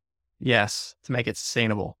growing. Yes, to make it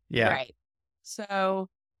sustainable. Yeah. Right. So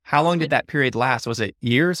how long did that period last? Was it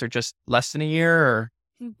years or just less than a year? Or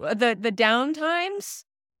the downtimes,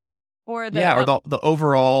 or the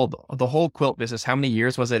overall, the whole quilt business? How many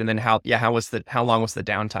years was it? And then how long was the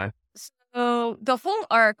downtime? So the whole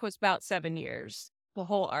arc was about 7 years. The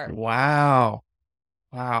whole arc. Wow.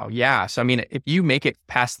 Yeah. So I mean, if you make it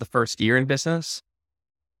past the first year in business,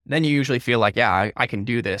 then you usually feel like, yeah, I can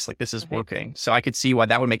do this. Like, this is working. So I could see why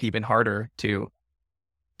that would make it even harder to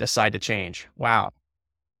decide to change. Wow.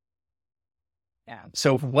 Yeah.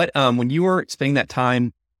 So what, when you were spending that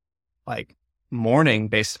time, like mourning,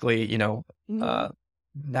 basically,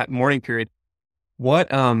 that mourning period,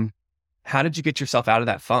 how did you get yourself out of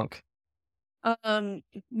that funk?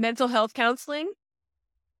 Mental health counseling,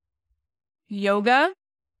 yoga.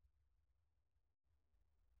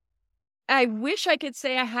 I wish I could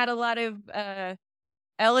say I had a lot of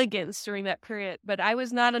elegance during that period, but I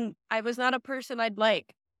was not a person I'd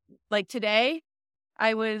like. Like today,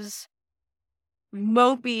 I was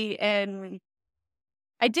mopey, and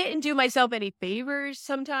I didn't do myself any favors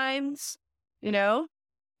sometimes, and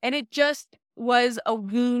it just was a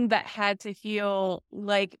wound that had to heal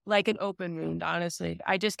like an open wound. Honestly,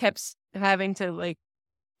 I just kept having to like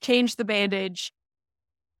change the bandage.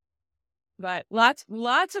 But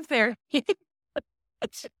lots of therapy.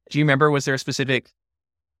 Do you remember, was there a specific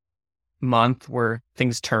month where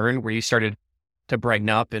things turned, where you started to brighten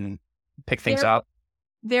up and pick things up?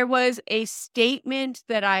 There was a statement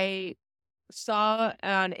that I saw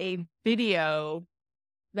on a video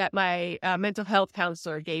that my mental health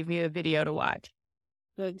counselor gave me a video to watch.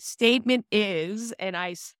 The statement is, and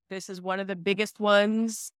this is one of the biggest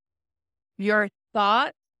ones, your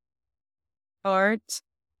thoughts aren't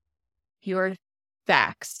your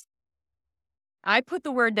facts. I put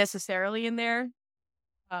the word necessarily in there.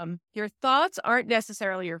 Your thoughts aren't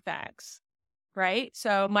necessarily your facts, right?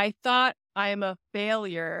 So my thought, I am a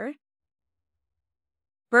failure,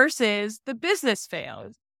 versus the business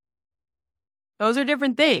failed. Those are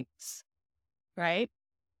different things, right?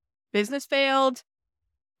 Business failed,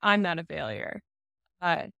 I'm not a failure.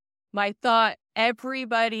 My thought,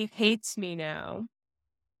 everybody hates me now.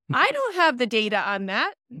 I don't have the data on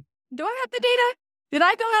that. Do I have the data? Did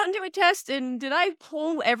I go out and do a test, and did I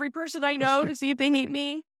poll every person I know to see if they hate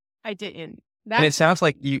me? I didn't. And it sounds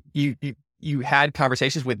like you had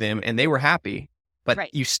conversations with them and they were happy, but right.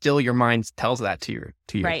 Your mind tells that to you.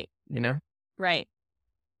 Right. Right.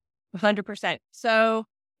 100%. So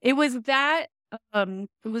it was that, it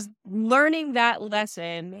was learning that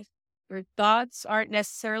lesson. Your thoughts aren't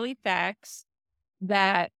necessarily facts,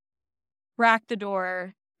 that cracked the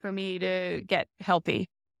door for me to get healthy.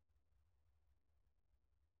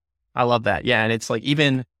 I love that. Yeah. And it's like,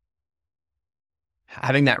 even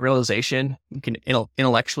having that realization, you can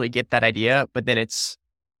intellectually get that idea, but then it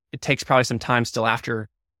takes probably some time still after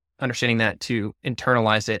understanding that to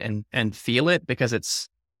internalize it and feel it, because it's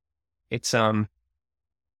I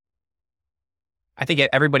think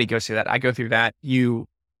everybody goes through that. I go through that.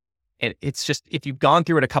 It's just, if you've gone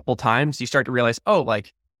through it a couple times, you start to realize, oh,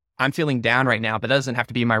 like, I'm feeling down right now, but that doesn't have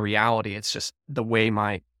to be my reality. It's just the way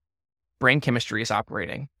my brain chemistry is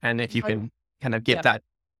operating. And if you can kind of get that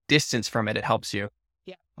distance from it, it helps you.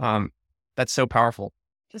 Yeah. That's so powerful.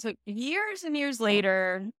 So years and years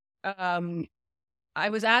later, I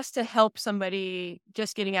was asked to help somebody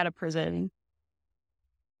just getting out of prison.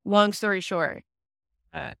 Long story short,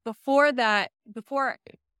 before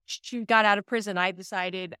she got out of prison, I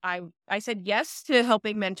decided I said yes to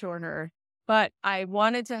helping mentor her, but I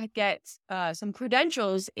wanted to get some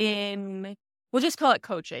credentials in, we'll just call it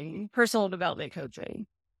coaching, personal development coaching.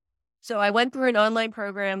 So I went through an online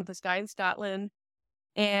program with this guy in Scotland,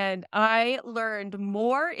 and I learned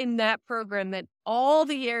more in that program than all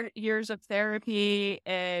the years of therapy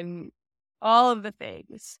and all of the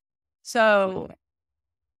things. So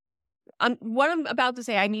what I'm about to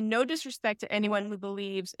say, I mean, no disrespect to anyone who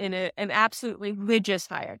believes in an absolutely religious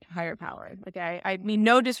higher power. Okay, I mean,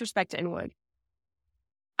 no disrespect to anyone.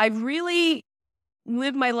 I really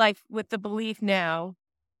live my life with the belief now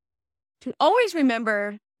to always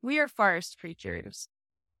remember we are forest creatures.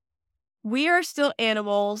 We are still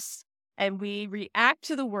animals, and we react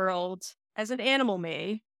to the world as an animal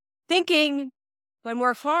may, thinking when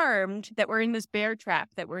we're harmed that we're in this bear trap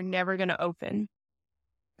that we're never going to open,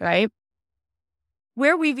 right?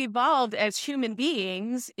 Where we've evolved as human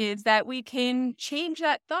beings is that we can change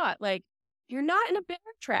that thought. Like, you're not in a bear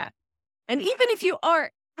trap. And even if you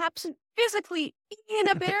are physically in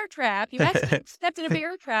a bear trap, you actually stepped in a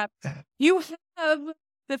bear trap, you have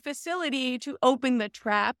the facility to open the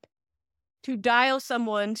trap, to dial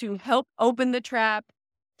someone to help open the trap,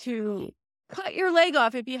 to cut your leg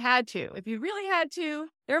off if you had to. If you really had to,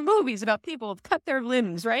 there are movies about people who've cut their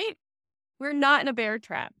limbs, right? We're not in a bear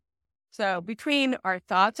trap. So between our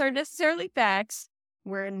thoughts aren't necessarily facts,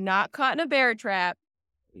 we're not caught in a bear trap.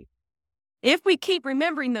 If we keep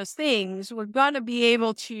remembering those things, we're going to be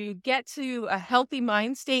able to get to a healthy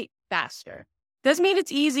mind state faster. Doesn't mean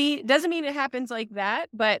it's easy. Doesn't mean it happens like that.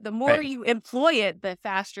 But the more you employ it, the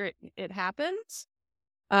faster it happens.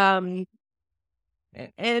 And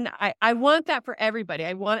I want that for everybody.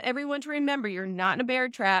 I want everyone to remember you're not in a bear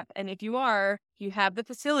trap. And if you are, you have the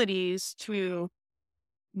facilities to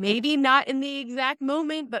maybe not in the exact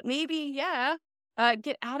moment, but maybe,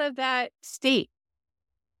 get out of that state.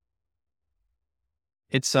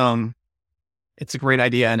 It's a great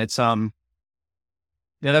idea. And it's,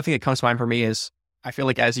 the other thing that comes to mind for me is I feel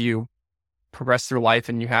like as you progress through life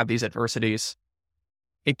and you have these adversities,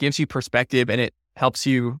 it gives you perspective and it helps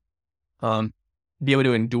you be able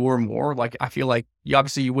to endure more. Like, I feel like you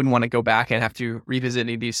wouldn't want to go back and have to revisit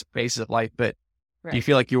any of these phases of life, but do you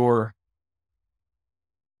feel like your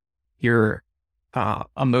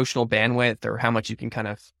emotional bandwidth or how much you can kind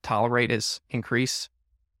of tolerate is increased?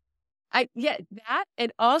 That,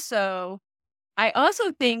 and also, I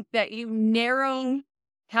also think that you narrow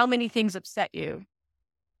how many things upset you.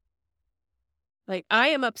 Like, I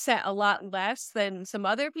am upset a lot less than some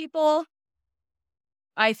other people,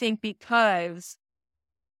 I think, because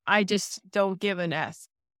I just don't give an S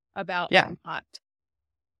about a lot.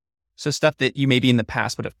 So stuff that you maybe in the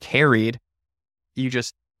past would have carried, you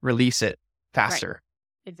just release it faster. Right.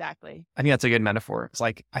 Exactly. I think that's a good metaphor. It's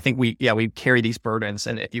like, I think we carry these burdens,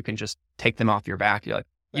 and if you can just take them off your back, you're like,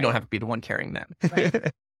 you don't have to be the one carrying them.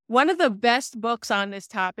 Right. One of the best books on this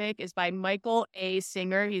topic is by Michael A.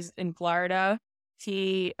 Singer. He's in Florida.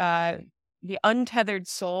 The Untethered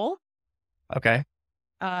Soul. Okay.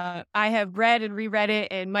 I have read and reread it,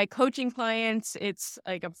 and my coaching clients, it's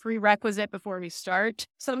like a prerequisite before we start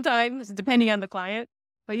sometimes, depending on the client.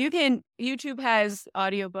 But YouTube has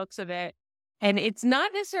audiobooks of it, and it's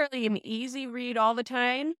not necessarily an easy read all the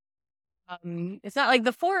time. It's not like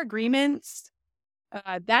the Four Agreements.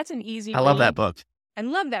 That's an easy read. I love that book. I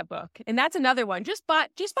love that book. And that's another one. Just buy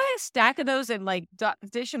a stack of those and like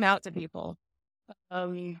dish them out to people.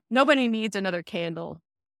 Nobody needs another candle.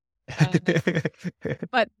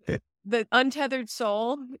 But the Untethered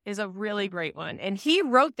Soul is a really great one. And he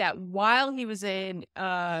wrote that while he was in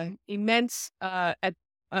an immensely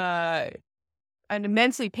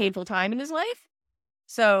painful time in his life.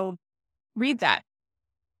 So read that.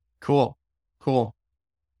 Cool.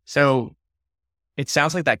 So it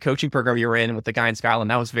sounds like that coaching program you were in with the guy in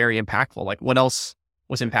Scotland, that was very impactful. Like, what else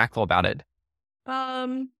was impactful about it?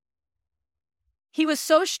 He was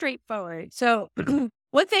so straightforward. So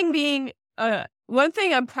one thing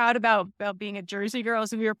I'm proud about being a Jersey girl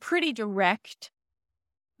is we were pretty direct.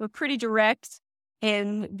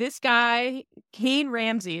 And this guy, Kane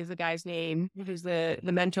Ramsey is the guy's name, who's the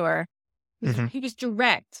mentor. Mm-hmm. He was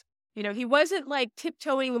direct. He wasn't like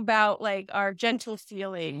tiptoeing about like our gentle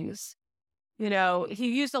feelings. He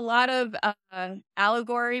used a lot of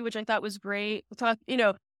allegory, which I thought was great. We'll talk,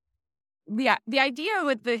 the idea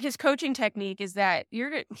with his coaching technique is that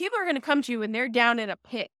people are going to come to you and they're down in a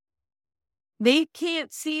pit. They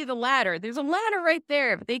can't see the ladder. There's a ladder right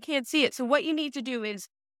there, but they can't see it. So what you need to do is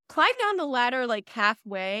climb down the ladder like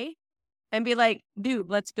halfway and be like, dude,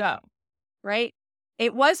 let's go. Right?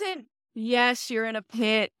 It wasn't, yes, you're in a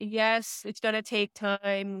pit. Yes, it's going to take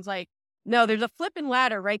time. It's like, no, there's a flipping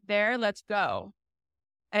ladder right there. Let's go.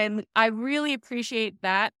 And I really appreciate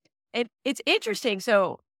that. And it's interesting.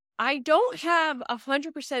 So I don't have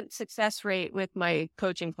 100% success rate with my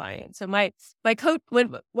coaching clients. So my coach,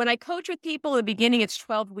 when I coach with people in the beginning, it's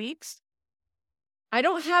 12 weeks. I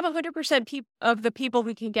don't have 100% of the people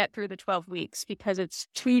who can get through the 12 weeks because it's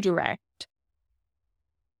too direct.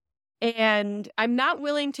 And I'm not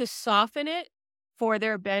willing to soften it for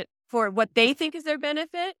for what they think is their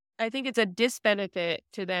benefit. I think it's a disbenefit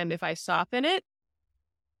to them if I soften it.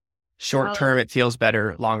 Short term, it feels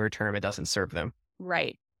better. Longer term, it doesn't serve them.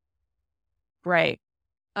 Right.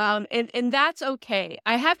 And that's okay.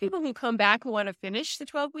 I have people who come back who want to finish the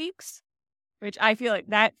 12 weeks, which I feel like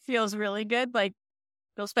that feels really good. Like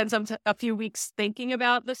they'll spend a few weeks thinking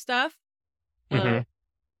about the stuff. Mm-hmm.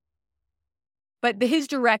 But his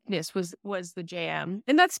directness was the jam.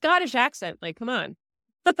 And that Scottish accent, like, come on.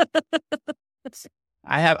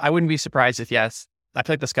 I wouldn't be surprised if, yes, I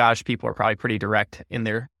feel like the Scottish people are probably pretty direct in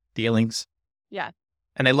their dealings. Yeah.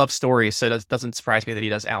 And they love stories. So it doesn't surprise me that he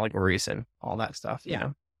does allegories and all that stuff. You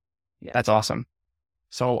know? Yeah. That's awesome.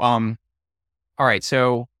 So, all right.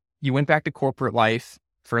 So you went back to corporate life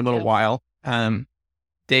for a little while.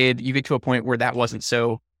 Did you get to a point where that wasn't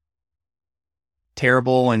so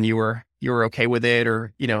terrible and you were okay with it,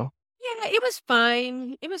 or, you know? Yeah, it was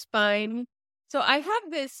fine. So I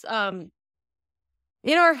have this,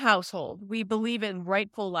 in our household, we believe in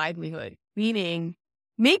rightful livelihood, meaning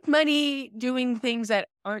make money doing things that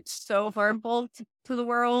aren't so harmful to the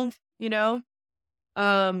world, you know?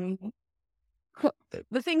 The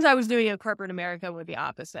things I was doing in corporate America were the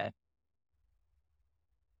opposite.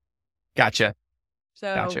 Gotcha.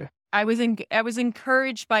 So I was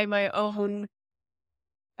encouraged by my own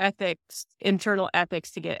internal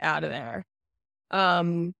ethics to get out of there.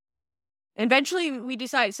 Eventually we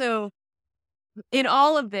decided, so in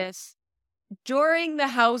all of this, during the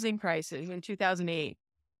housing crisis in 2008,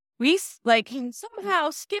 we somehow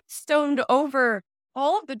stoned over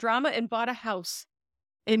all of the drama and bought a house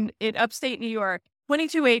in upstate New York,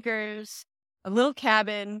 22 acres, a little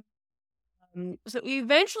cabin. So we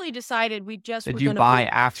eventually decided Did you buy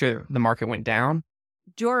after the market went down?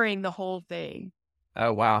 During the whole thing.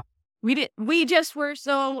 Oh, wow. We just were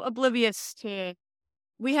so oblivious to,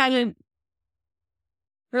 we're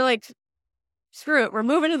like, screw it, we're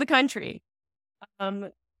moving to the country.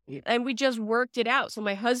 And we just worked it out. So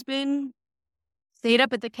my husband stayed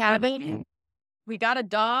up at the cabin. We got a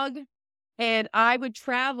dog, and I would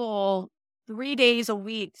travel 3 days a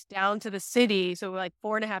week down to the city. So like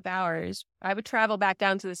 4.5 hours. I would travel back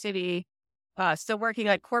down to the city, still working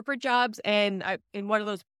like corporate jobs. And in one of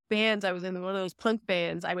those bands, I was in one of those punk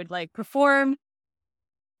bands. I would like perform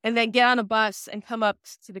and then get on a bus and come up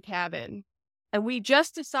to the cabin. And we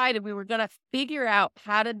just decided we were going to figure out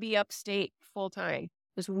how to be upstate full time.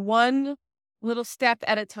 Just one little step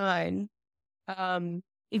at a time.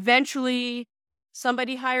 Eventually,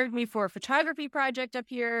 somebody hired me for a photography project up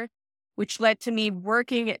here, which led to me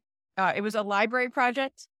working at, it was a library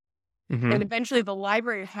project. Mm-hmm. And eventually the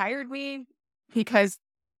library hired me because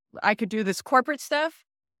I could do this corporate stuff.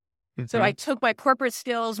 Mm-hmm. So I took my corporate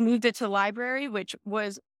skills, moved it to library, which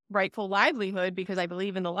was rightful livelihood because I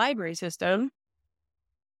believe in the library system.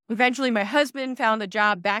 Eventually, my husband found a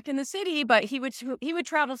job back in the city, but he would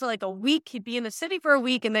travel for like a week. He'd be in the city for a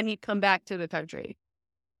week, and then he'd come back to the country.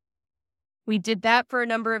 We did that for a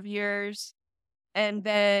number of years, and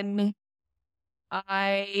then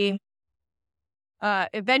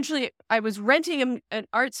eventually I was renting an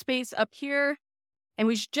art space up here, and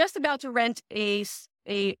was just about to rent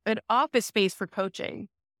an office space for coaching.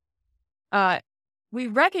 We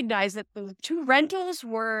recognized that the 2 rentals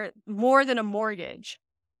were more than a mortgage.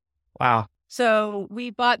 Wow. So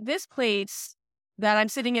we bought this place that I'm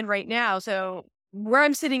sitting in right now. So where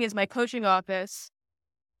I'm sitting is my coaching office.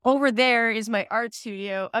 Over there is my art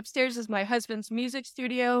studio. Upstairs is my husband's music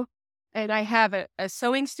studio. And I have a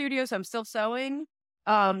sewing studio, so I'm still sewing.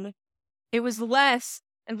 It was less,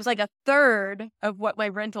 and it was like a third of what my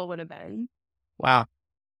rental would have been. Wow.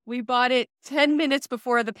 We bought it 10 minutes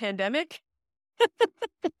before the pandemic.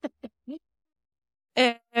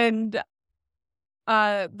 And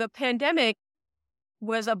the pandemic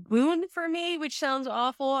was a boon for me, which sounds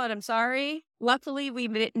awful, and I'm sorry. Luckily, we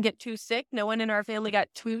didn't get too sick. No one in our family got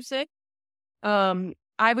too sick.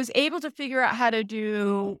 I was able to figure out how to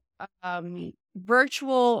do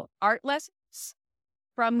virtual art lessons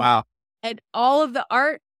from, wow. And all of the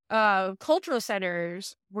art cultural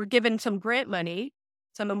centers were given some grant money.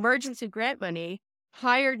 some emergency grant money,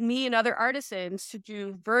 hired me and other artisans to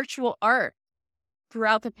do virtual art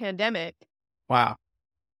throughout the pandemic. Wow.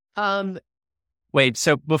 Um, Wait,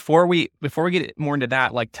 so before we get more into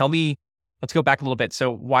that, like tell me, let's go back a little bit.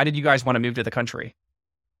 So why did you guys want to move to the country?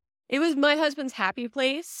 It was my husband's happy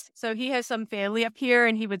place. So he has some family up here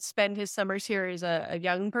and he would spend his summers here as a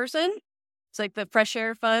young person. It's like the fresh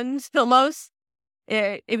air funds almost.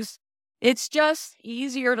 It's just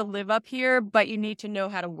easier to live up here, but you need to know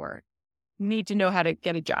how to work. You need to know how to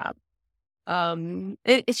get a job.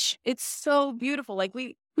 It's so beautiful. Like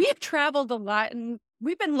we have traveled a lot and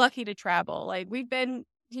we've been lucky to travel. Like we've been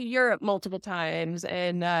to Europe multiple times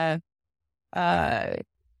and,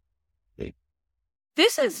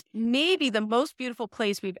 this is maybe the most beautiful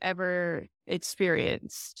place we've ever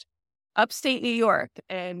experienced. Upstate New York.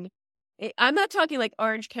 And I'm not talking like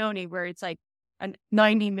Orange County where it's like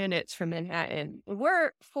 90 minutes from Manhattan.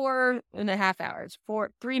 We're 4.5 hours,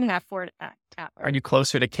 4.5 hours. Are you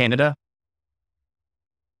closer to Canada?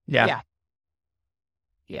 Yeah.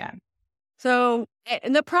 Yeah. So,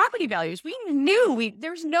 and the property values, we knew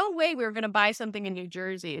there's no way we were going to buy something in New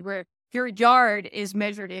Jersey where your yard is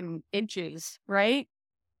measured in inches, right?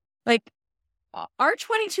 Like our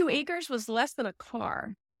 22 acres was less than a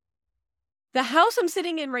car. The house I'm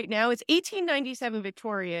sitting in right now is 1897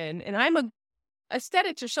 Victorian, and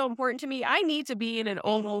aesthetics are so important to me. I need to be in an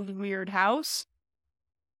old weird house.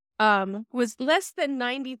 Was less than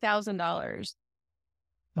 $90,000.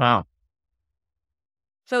 Wow.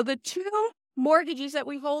 So the two mortgages that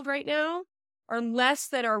we hold right now are less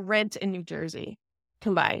than our rent in New Jersey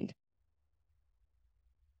combined.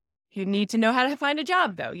 You need to know how to find a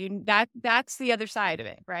job, though. That's the other side of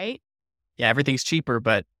it, right? Yeah, everything's cheaper,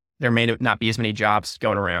 but there may not be as many jobs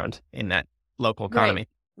going around in that local economy.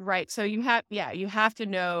 Right. So you have to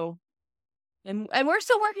know, and we're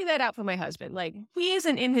still working that out for my husband. Like he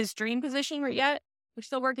isn't in his dream position yet. We're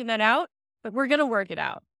still working that out, but we're gonna work it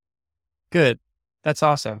out. Good. That's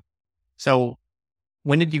awesome. So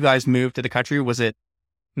when did you guys move to the country? Was it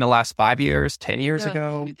in the last 5 years, 10 years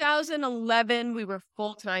ago? 2011, we were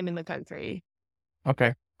full-time in the country.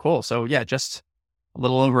 Okay, cool. So yeah, just a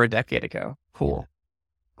little over a decade ago. Cool.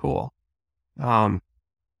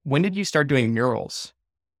 When did you start doing murals?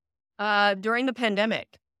 During the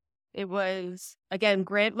pandemic. It was, again,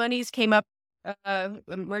 grant monies came up,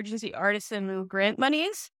 emergency artisan grant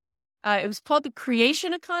monies. It was called the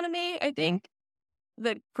Creation Economy, I think.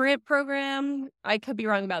 The grant program, I could be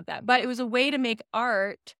wrong about that, but it was a way to make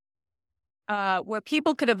art where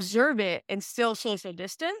people could observe it and still social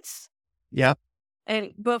distance. Yep.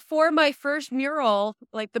 And before my first mural,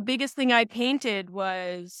 like the biggest thing I painted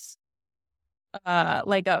was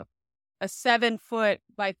like a 7-foot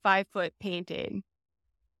by 5-foot painting.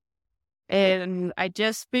 And I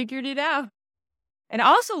just figured it out. And I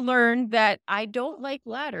also learned that I don't like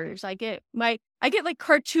ladders. I get like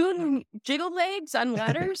cartoon jiggle legs on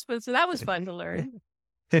ladders, but so that was fun to learn.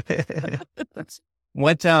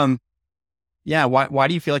 What why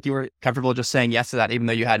do you feel like you were comfortable just saying yes to that even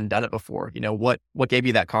though you hadn't done it before? You know, what gave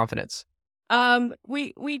you that confidence?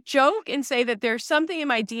 We joke and say that there's something in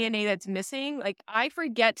my DNA that's missing. Like I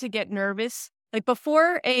forget to get nervous. Like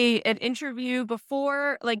before an interview,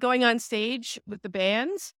 before like going on stage with the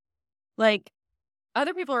bands, like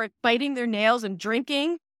other people are biting their nails and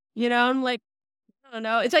drinking, you know, I'm like, I don't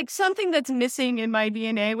know. It's like something that's missing in my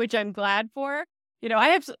DNA, which I'm glad for. You know, I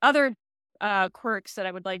have other quirks that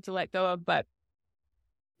I would like to let go of, but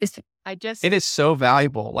it is so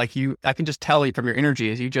valuable. Like I can just tell you from your energy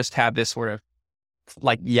is you just have this sort of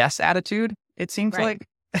like yes attitude, it seems right.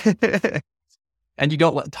 like. And you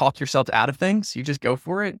don't talk yourself out of things. You just go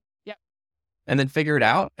for it. Yeah. And then figure it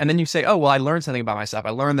out. And then you say, oh, well, I learned something about myself.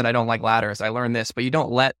 I learned that I don't like ladders. I learned this, but you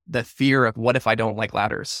don't let the fear of what if I don't like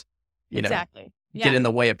ladders, exactly. Get in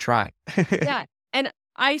the way of trying. Yeah. And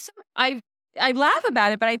I laugh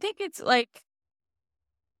about it, but I think it's like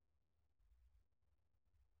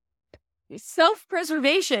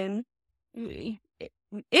self-preservation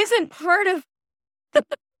isn't part of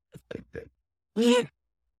yeah.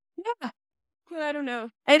 I don't know.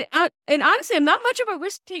 And honestly, I'm not much of a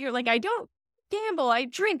risk taker. Like I don't gamble. I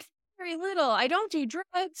drink very little. I don't do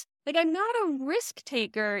drugs. Like I'm not a risk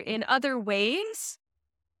taker in other ways.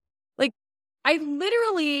 Like I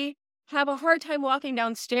literally have a hard time walking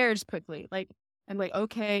downstairs quickly. Like I'm like,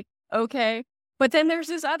 okay. But then there's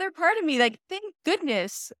this other part of me, like, thank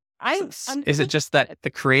goodness. Is it just that the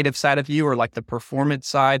creative side of you or like the performance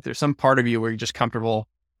side? There's some part of you where you're just comfortable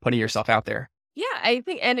putting yourself out there. Yeah, I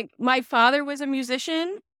think, and my father was a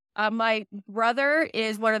musician. My brother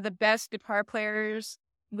is one of the best guitar players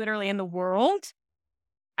literally in the world.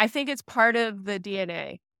 I think it's part of the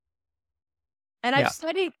DNA. And Yeah. I've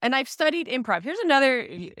studied improv. Here's another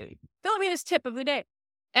Filomena's tip of the day.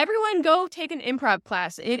 Everyone go take an improv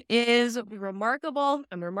class. It is remarkable.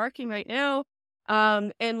 I'm remarking right now,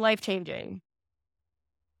 and life-changing.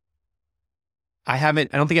 I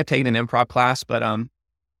don't think I've taken an improv class, but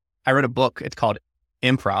I read a book. It's called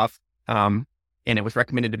Improv. And it was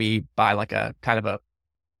recommended to me by like a kind of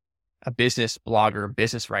a business blogger,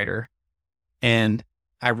 business writer. And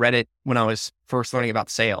I read it when I was first learning about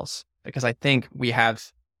sales, because I think we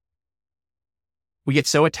get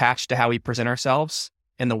so attached to how we present ourselves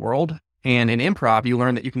in the world. And in improv, you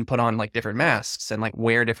learn that you can put on like different masks and like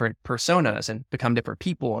wear different personas and become different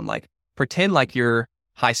people and like pretend like you're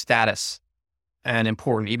high status and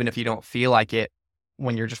important, even if you don't feel like it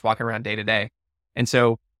when you're just walking around day to day. And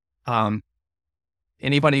so,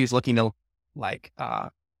 anybody who's looking to like,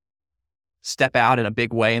 step out in a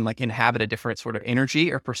big way and like inhabit a different sort of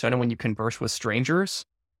energy or persona when you converse with strangers,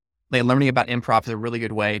 like learning about improv is a really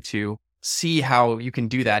good way to see how you can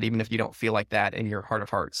do that, even if you don't feel like that in your heart of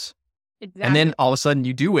hearts. Exactly. And then all of a sudden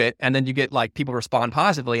you do it, and then you get like people respond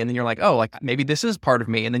positively, and then you're like, oh, like maybe this is part of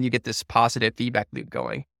me. And then you get this positive feedback loop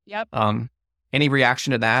going. Yep. Any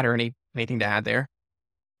reaction to that or anything to add there?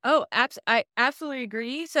 Oh, I absolutely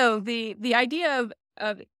agree. So the idea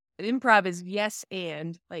of improv is yes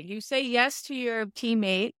and. Like you say yes to your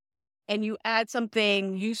teammate and you add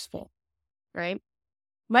something useful, right?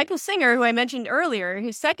 Michael Singer, who I mentioned earlier,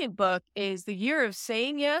 his second book is The Year of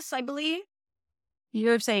Saying Yes, I believe.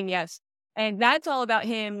 Year of Saying Yes. And that's all about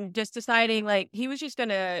him just deciding like he was just going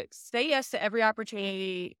to say yes to every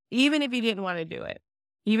opportunity, even if he didn't want to do it.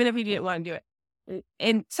 Even if he didn't want to do it.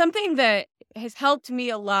 And something that has helped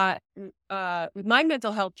me a lot with my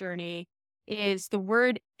mental health journey is the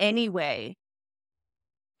word anyway.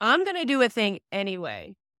 I'm going to do a thing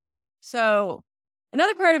anyway. So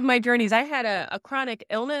another part of my journey is I had a chronic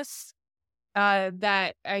illness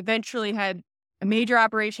that I eventually had a major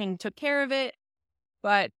operation, took care of it.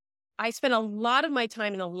 But I spent a lot of my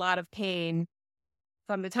time in a lot of pain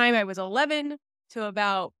from the time I was 11 to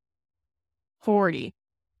about 40.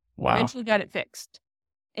 Wow. Eventually got it fixed.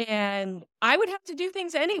 And I would have to do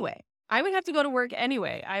things anyway. I would have to go to work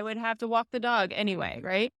anyway. I would have to walk the dog anyway,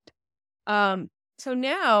 right? So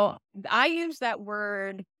now I use that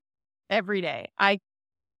word every day.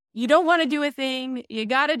 You don't want to do a thing, you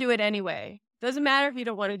got to do it anyway. Doesn't matter if you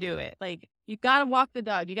don't want to do it. Like, you got to walk the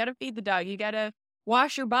dog, you got to feed the dog, you got to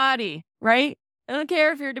wash your body, right? I don't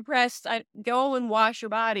care if you're depressed, go and wash your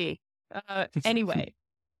body anyway.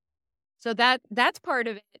 So that's part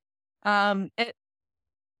of it.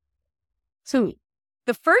 So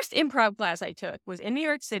the first improv class I took was in New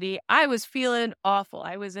York City. I was feeling awful.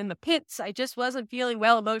 I was in the pits. I just wasn't feeling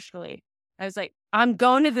well emotionally. I was like, I'm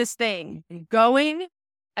going to this thing. I'm going.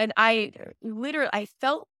 And I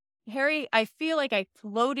felt, Harry, I feel like I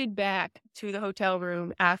floated back to the hotel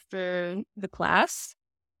room after the class.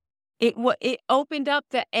 It opened up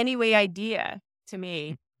the anyway idea to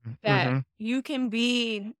me that you can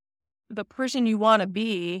be the person you want to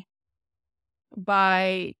be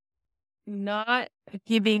by not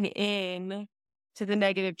giving in to the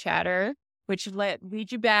negative chatter, which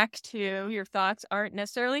lead you back to your thoughts aren't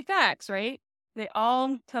necessarily facts, right? They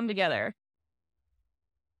all come together.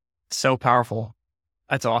 So powerful.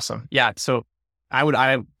 That's awesome. Yeah. So I would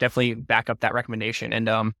definitely back up that recommendation.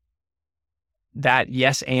 And that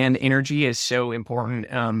yes and energy is so important.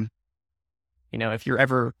 If you're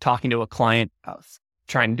ever talking to a client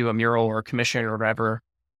trying to do a mural or a commission or whatever,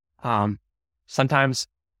 sometimes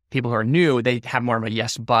people who are new, they have more of a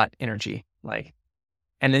yes, but energy.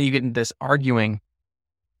 And then you get into this arguing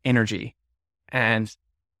energy, and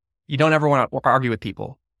you don't ever want to argue with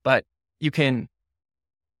people, but you can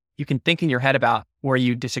think in your head about where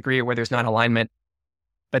you disagree or where there's not alignment.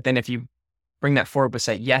 But then if you bring that forward with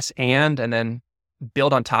say yes and then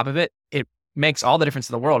build on top of it, it makes all the difference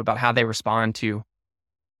in the world about how they respond to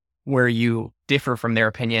where you differ from their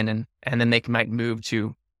opinion, and then they might move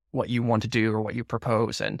to what you want to do or what you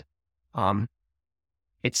propose. And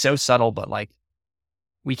it's so subtle, but like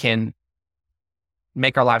we can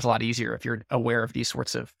make our lives a lot easier if you're aware of these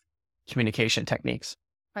sorts of communication techniques.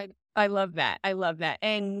 I love that. I love that.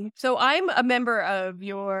 And so I'm a member of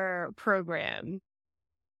your program.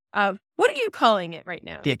 What are you calling it right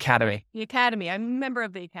now? The Academy. The Academy. I'm a member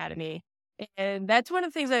of the Academy. And that's one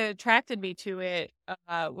of the things that attracted me to it,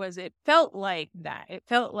 was it felt like that. It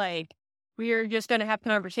felt like we're just going to have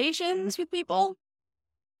conversations with people,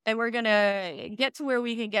 and we're going to get to where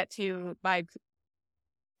we can get to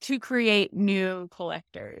to create new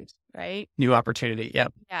collectors, right? New opportunity.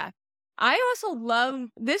 Yep. Yeah. I also love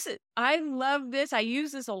this. I love this. I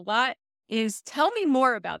use this a lot is tell me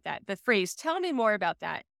more about that. The phrase, tell me more about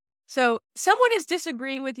that. So someone is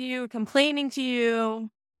disagreeing with you, complaining to you.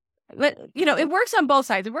 But, it works on both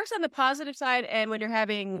sides. It works on the positive side and when you're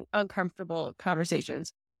having uncomfortable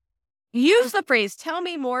conversations. Use the phrase, tell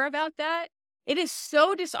me more about that. It is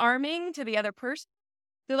so disarming to the other person.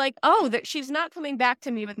 They're like, oh, that she's not coming back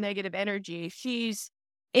to me with negative energy. She's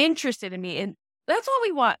interested in me. And that's all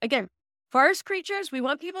we want. Again, forest creatures, we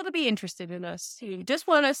want people to be interested in us. We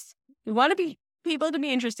want people to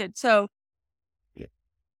be interested. So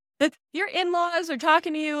if your in-laws are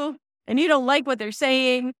talking to you and you don't like what they're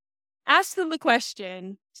saying, ask them the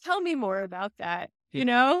question. Tell me more about that.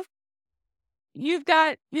 You've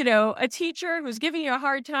got, a teacher who's giving you a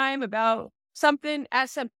hard time about something.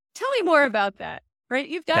 Ask them, tell me more about that, right?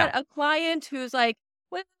 You've got a client who's like,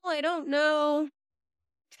 well, I don't know.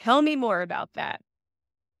 Tell me more about that.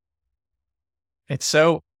 It's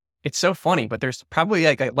so funny, but there's probably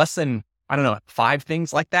like less than, I don't know, 5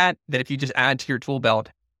 things like that if you just add to your tool belt,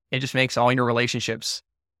 it just makes all your relationships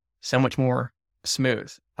so much more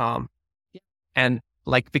smooth. And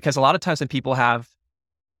like, because a lot of times when people have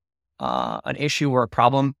an issue or a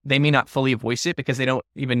problem, they may not fully voice it because they don't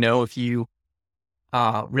even know if you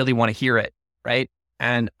really want to hear it, right?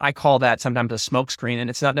 And I call that sometimes a smokescreen, and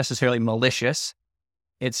it's not necessarily malicious.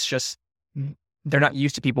 It's just they're not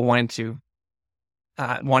used to people wanting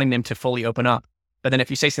them to fully open up. But then if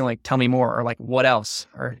you say something like, tell me more, or like, what else,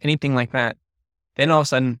 or anything like that, then all of a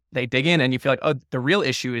sudden they dig in and you feel like, oh, the real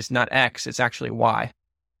issue is not X, it's actually Y.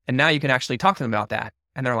 And now you can actually talk to them about that.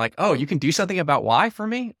 And they're like, oh, you can do something about Y for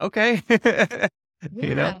me? Okay.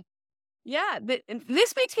 Yeah.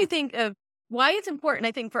 This makes me think of why it's important,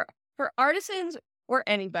 I think, for artisans or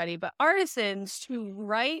anybody, but artisans to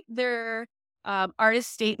write their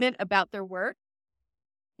artist statement about their work.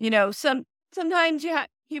 Sometimes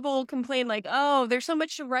people complain like, oh, there's so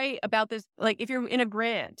much to write about this. Like if you're in a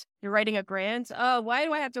grant, you're writing a grant. Oh, why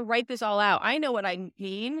do I have to write this all out? I know what I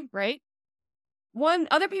mean, right? One,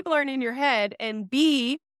 other people aren't in your head. And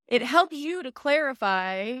B, it helps you to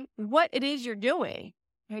clarify what it is you're doing.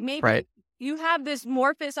 Right? Maybe you have this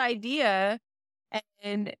amorphous idea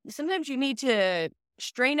and sometimes you need to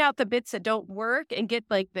strain out the bits that don't work and get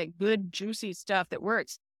like the good, juicy stuff that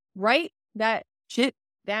works. Write that shit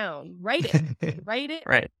down. Write it.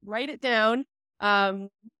 Write it down.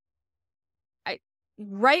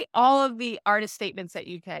 Write all of the artist statements that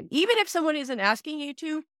you can. Even if someone isn't asking you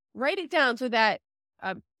to, write it down so that,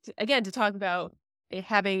 again, to talk about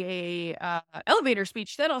having a elevator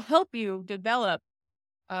speech, that'll help you develop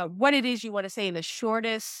what it is you want to say in the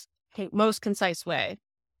shortest, most concise way.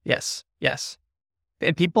 Yes.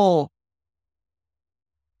 And people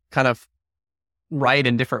kind of write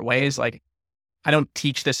in different ways. Like, I don't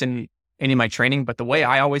teach this in any of my training, but the way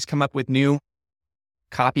I always come up with new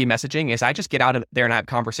copy messaging is I just get out of there and have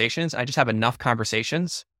conversations. I just have enough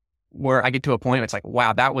conversations where I get to a point where it's like,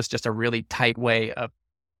 wow, that was just a really tight way of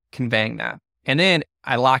conveying that. And then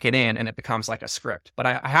I lock it in and it becomes like a script. But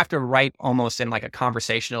I have to write almost in like a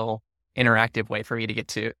conversational, interactive way for me to get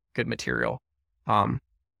to good material. And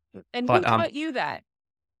who taught you that?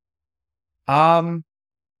 Trying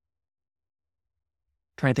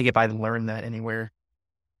to think if I learned that anywhere.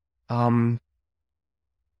 I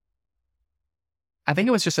think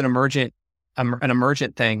it was just an emergent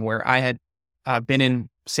thing where I had been in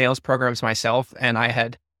sales programs myself, and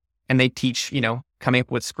they teach, coming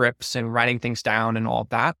up with scripts and writing things down and all of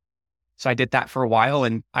that. So I did that for a while,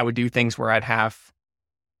 and I would do things where I'd have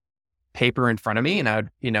paper in front of me and I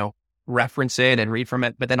would, reference it and read from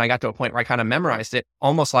it. But then I got to a point where I kind of memorized it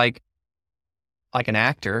almost like an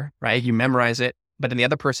actor, right? You memorize it, but then the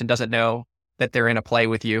other person doesn't know that they're in a play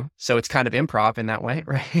with you. So it's kind of improv in that way,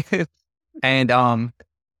 right? And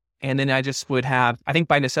then I just would have, I think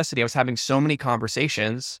by necessity, I was having so many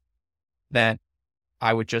conversations that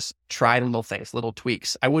I would just try little things, little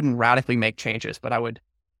tweaks. I wouldn't radically make changes, but I would,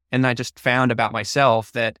 and I just found about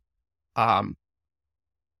myself that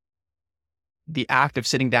the act of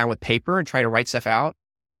sitting down with paper and trying to write stuff out,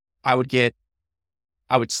 I would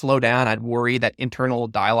slow down. I'd worry that internal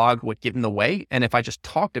dialogue would get in the way. And if I just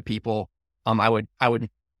talk to people, I would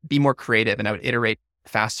be more creative and I would iterate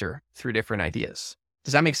faster through different ideas.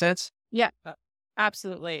 Does that make sense? Yeah,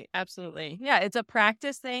 absolutely. Absolutely. Yeah. It's a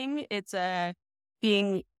practice thing. It's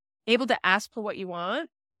being able to ask for what you want,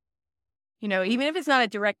 even if it's not a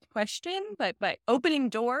direct question, but opening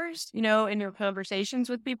doors, in your conversations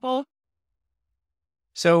with people.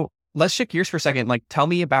 So let's shift gears for a second. Like, tell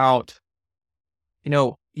me about,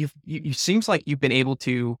 you seems like you've been able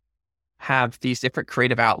to have these different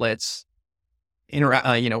creative outlets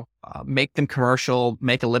make them commercial,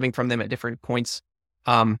 make a living from them at different points.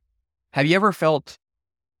 Have you ever felt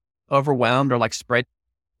overwhelmed or like spread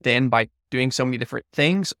thin by doing so many different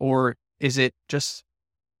things? Or is it just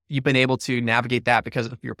you've been able to navigate that because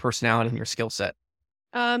of your personality and your skill set?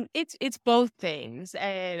 It's both things.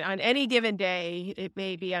 And on any given day, it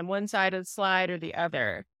may be on one side of the slide or the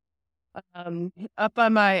other. Up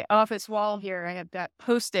on my office wall here, I have got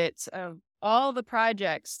Post-its of all the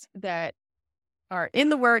projects that are in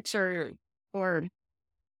the works or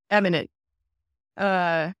imminent.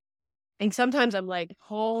 And sometimes I'm like,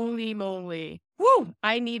 holy moly, whoo,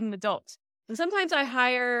 I need an adult. And sometimes I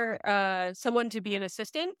hire someone to be an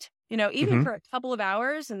assistant, even for a couple of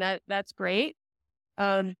hours, and that's great.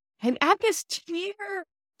 And at this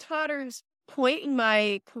teeter-totter's point in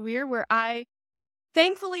my career where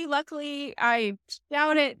luckily, I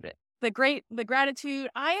shout it, the gratitude,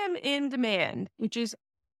 I am in demand, which is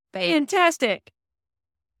fantastic.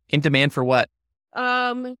 In demand for what?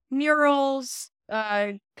 Murals,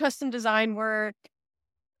 custom design work.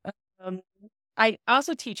 I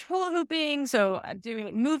also teach hula hooping, so I'm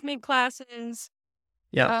doing movement classes.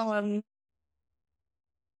 Yeah.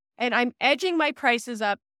 And I'm edging my prices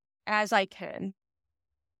up as I can.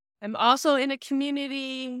 I'm also in a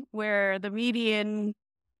community where the median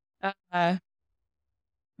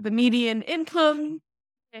income.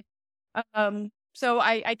 So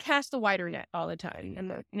I cast a wider net all the time,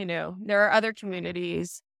 and there are other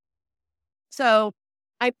communities. So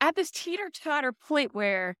I'm at this teeter-totter point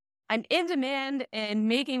where I'm in demand and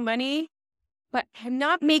making money, but I'm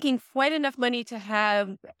not making quite enough money to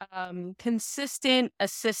have consistent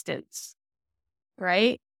assistance,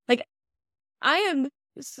 right? Like I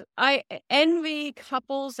envy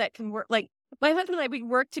couples that can work. Like my husband and I, we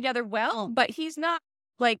work together well, but he's not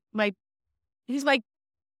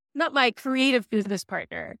not my creative business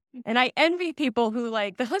partner. And I envy people who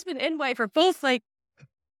like the husband and wife are both like,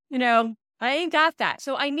 I ain't got that.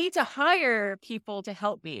 So I need to hire people to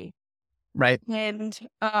help me. Right. And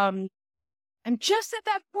I'm just at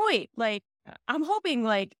that point. Like I'm hoping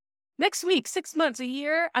like next week, 6 months, a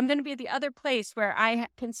year, I'm going to be at the other place where I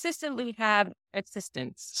consistently have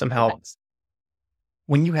assistance. Some help.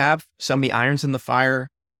 When you have so many irons in the fire,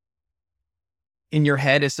 in your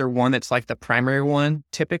head, is there one that's like the primary one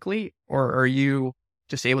typically, or are you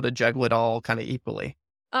just able to juggle it all kind of equally?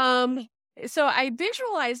 So I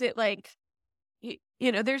visualize it like,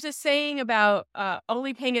 there's a saying about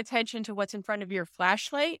only paying attention to what's in front of your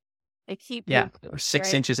flashlight. They keep or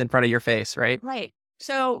 6 inches in front of your face, right? Right.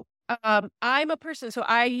 So I'm a person, so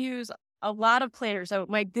I use a lot of planners. So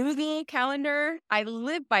my Google Calendar, I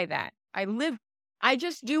live by that. I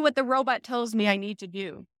just do what the robot tells me I need to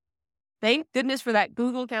do. Thank goodness for that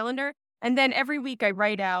Google Calendar. And then every week I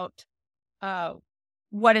write out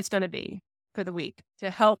what it's going to be for the week to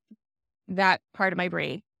help that part of my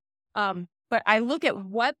brain. But I look at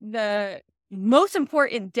what the most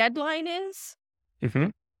important deadline is. Mm-hmm.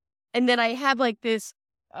 And then I have like this,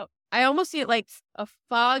 I almost see it like a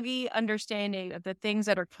foggy understanding of the things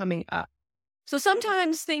that are coming up. So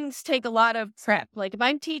sometimes things take a lot of prep. Like if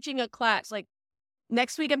I'm teaching a class, like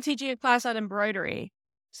next week I'm teaching a class on embroidery.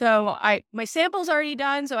 So my sample's already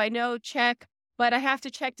done, so I know check, but I have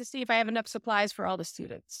to check to see if I have enough supplies for all the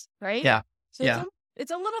students, right? Yeah. So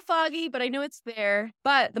it's a little foggy, but I know it's there.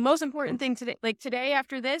 But the most important thing today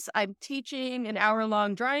after this, I'm teaching an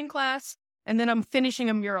hour-long drawing class, and then I'm finishing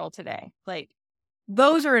a mural today. Like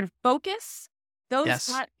those are in focus. Those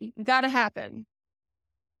got to happen.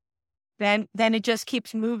 Then it just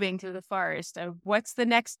keeps moving through the forest of what's the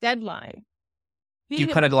next deadline. You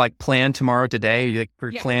kind of like plan tomorrow today, you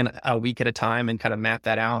plan a week at a time and kind of map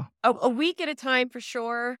that out? A week at a time for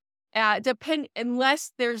sure.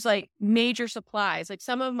 Unless there's like major supplies. Like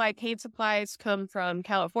some of my paint supplies come from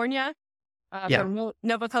California, from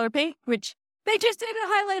Nova Color Paint, which they just did a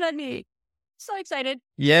highlight on me. So excited.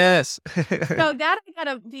 Yes. So that I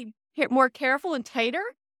gotta be more careful and tighter.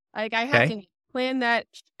 Like I have to plan that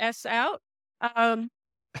out.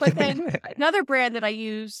 But then another brand that I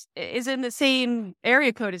use is in the same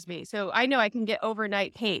area code as me. So I know I can get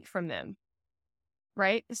overnight paint from them.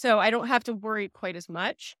 Right. So I don't have to worry quite as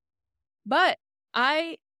much. But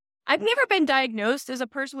I've never been diagnosed as a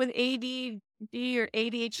person with ADD or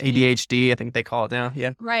ADHD. ADHD, I think they call it now.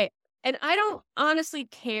 Yeah. Right. And I don't honestly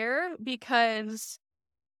care because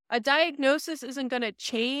a diagnosis isn't going to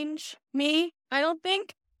change me, I don't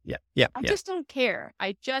think. Yeah. I just don't care.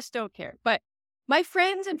 But my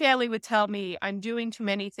friends and family would tell me I'm doing too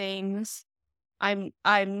many things.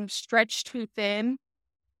 I'm stretched too thin.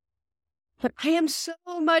 But I am so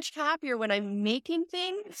much happier when I'm making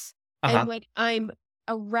things and like I'm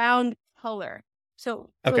around color.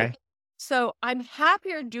 Okay. So I'm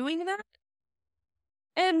happier doing that.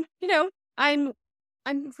 And,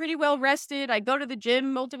 I'm pretty well rested. I go to the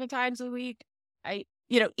gym multiple times a week. I,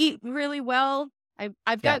 eat really well. I've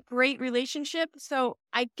Yeah. got great relationship. So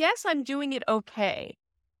I guess I'm doing it okay.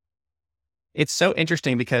 It's so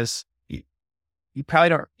interesting because you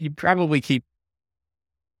probably keep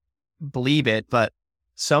believe it, but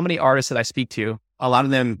so many artists that I speak to, a lot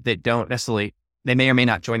of them that don't necessarily, they may or may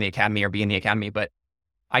not join the academy or be in the academy, but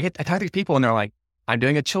I talk to these people and they're like, I'm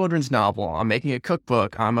doing a children's novel, I'm making a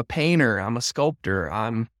cookbook, I'm a painter, I'm a sculptor,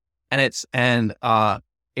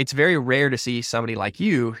 it's very rare to see somebody like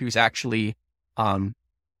you who's actually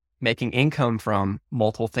making income from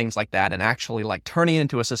multiple things like that and actually like turning it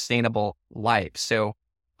into a sustainable life. So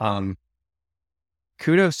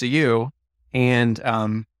kudos to you. And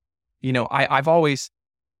I've always,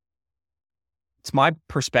 it's my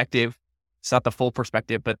perspective, it's not the full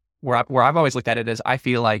perspective, but where I've always looked at it is I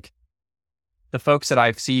feel like the folks that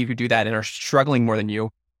I see who do that and are struggling more than you,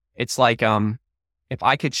 it's like if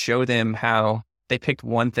I could show them how they picked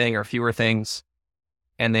one thing or fewer things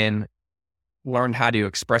and then learned how to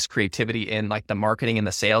express creativity in like the marketing and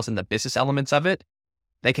the sales and the business elements of it,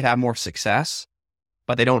 they could have more success,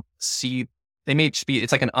 but they don't see, they may just be,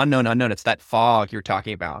 it's like an unknown. It's that fog you're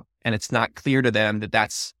talking about. And it's not clear to them that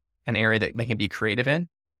that's an area that they can be creative in.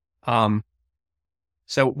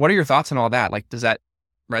 So what are your thoughts on all that? Like, does that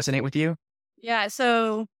resonate with you? Yeah.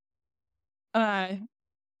 So, I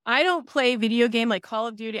don't play video game like Call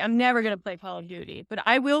of Duty. I'm never going to play Call of Duty, but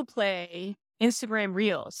I will play Instagram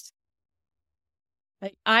Reels.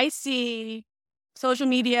 Like I see social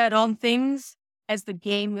media and all things as the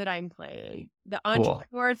game that I'm playing. The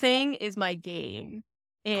entrepreneur thing is my game.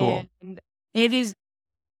 And it is,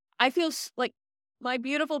 I feel like my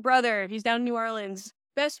beautiful brother, he's down in New Orleans,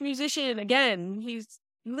 best musician again. He's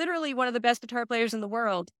literally one of the best guitar players in the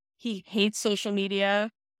world. He hates social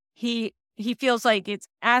media. He feels like it's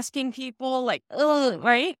asking people like, oh,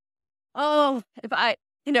 right? Oh, if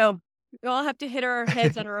we all have to hit our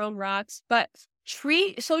heads on our own rocks, but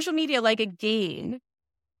treat social media like a game.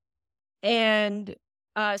 And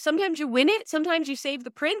sometimes you win it, sometimes you save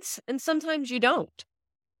the prince, and sometimes you don't.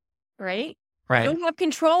 Right? Right. You don't have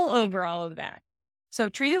control over all of that. So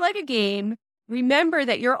treat it like a game. Remember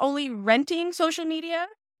that you're only renting social media.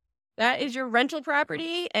 That is your rental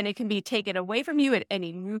property, and it can be taken away from you at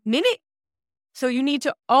any minute. So you need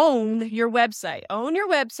to own your website. Own your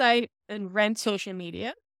website and rent social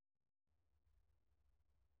media.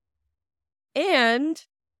 And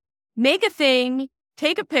make a thing,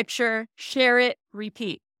 take a picture, share it,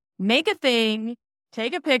 repeat. Make a thing,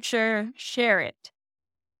 take a picture, share it.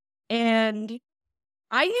 And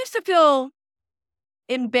I used to feel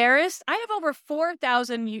embarrassed. I have over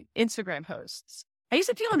 4,000 Instagram posts. I used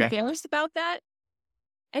to feel embarrassed about that.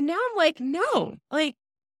 And now I'm like, no, like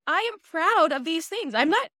I am proud of these things. I'm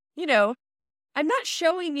not, I'm not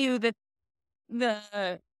showing you I'm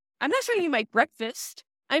not showing you my breakfast.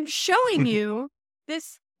 I'm showing you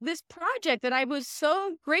this project that I was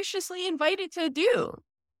so graciously invited to do.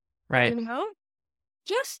 Right.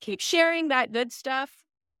 Just keep sharing that good stuff.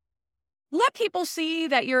 Let people see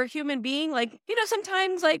that you're a human being. Like,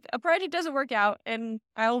 sometimes like a project doesn't work out and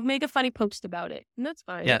I'll make a funny post about it. And that's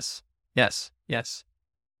fine. Yes.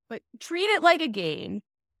 But treat it like a game.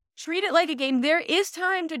 Treat it like a game. There is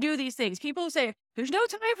time to do these things. People say, there's no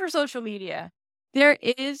time for social media. There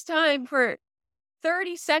is time for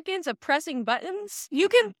 30 seconds of pressing buttons. You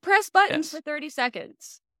can press buttons for 30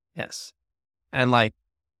 seconds. Yes. And like,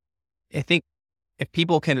 I think if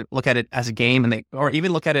people can look at it as a game or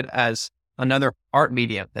even look at it as another art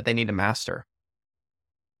medium that they need to master,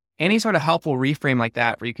 any sort of helpful reframe like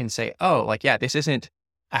that, where you can say, oh, like, yeah, this isn't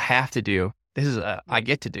a have to do. This is a I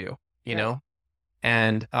get to do, you know?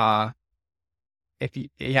 And so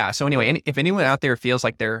anyway, if anyone out there feels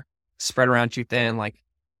like they're spread around too thin, like,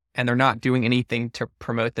 and they're not doing anything to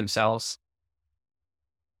promote themselves,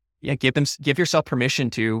 give yourself permission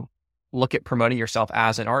to look at promoting yourself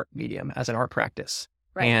as an art medium, as an art practice.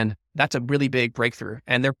 Right. And that's a really big breakthrough.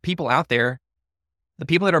 And there are people out there, the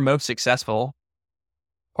people that are most successful,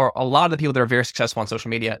 or a lot of the people that are very successful on social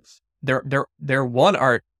media, their one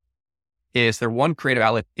creative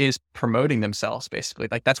outlet is promoting themselves, basically.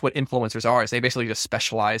 Like that's what influencers are, is they basically just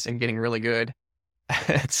specialize in getting really good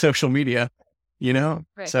at social media,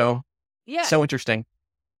 Right. So, so interesting.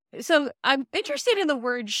 So I'm interested in the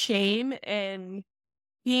word shame and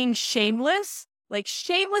being shameless, like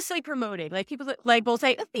shamelessly promoting. Like people like will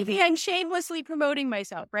say, oh, maybe I'm shamelessly promoting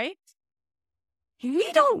myself, right?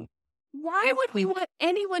 Why would we want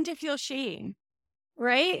anyone to feel shame,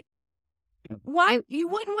 right? Why you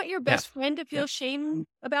wouldn't want your Yeah. best friend to feel shame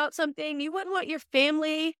about something? You wouldn't want your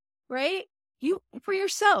family, right? You for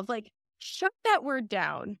yourself, like shut that word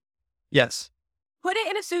down. Yes. Put it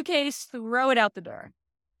in a suitcase, throw it out the door.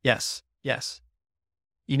 Yes. Yes.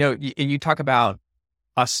 You talk about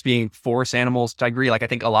us being force animals. I agree. Like, I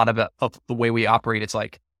think a lot of the way we operate, it's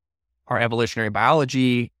like our evolutionary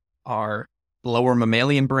biology, our lower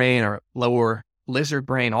mammalian brain, our lower lizard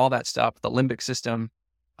brain, all that stuff, the limbic system.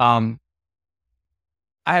 I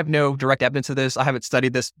have no direct evidence of this. I haven't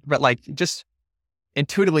studied this, but like just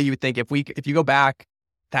intuitively, you would think if you go back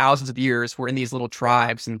thousands of years, we're in these little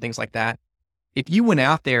tribes and things like that. If you went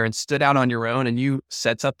out there and stood out on your own and you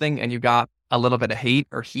said something and you got a little bit of hate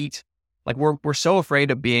or heat, like we're so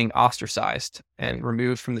afraid of being ostracized and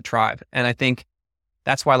removed from the tribe. And I think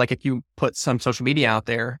that's why, like, if you put some social media out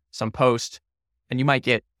there, some post, and you might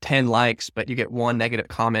get 10 likes, but you get one negative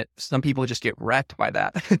comment, some people just get wrecked by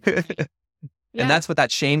that. Yeah. And that's what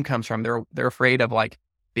that shame comes from. They're afraid of like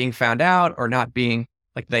being found out or not being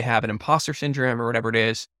like they have an imposter syndrome or whatever it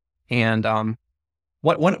is. And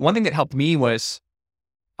one thing that helped me was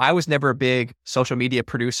I was never a big social media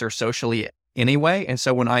producer socially anyway. And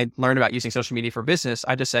so when I learned about using social media for business,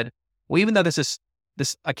 I just said, well, even though this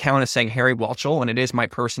account is saying Harry Welchel and it is my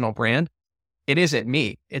personal brand, it isn't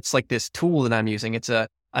me. It's like this tool that I'm using.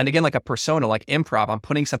 And again, like a persona, like improv, I'm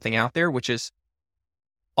putting something out there, which is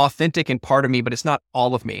authentic and part of me, but it's not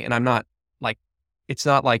all of me. And I'm not like, it's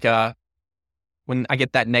not like, when I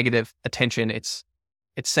get that negative attention, it's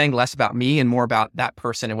saying less about me and more about that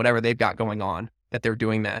person and whatever they've got going on that they're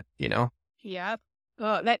doing that, Yep.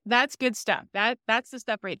 Oh, that's good stuff. That's the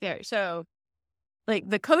stuff right there. So like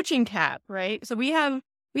the coaching cap, right? So we have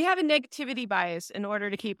a negativity bias in order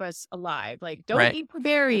to keep us alive. Like don't Right. eat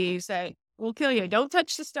berries that will kill you. Don't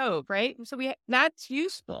touch the stove, right? So that's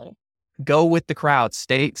useful. Go with the crowd,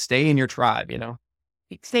 stay in your tribe,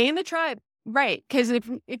 Stay in the tribe. Right. Because if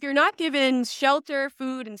you're not given shelter,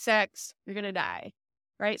 food, and sex, you're going to die.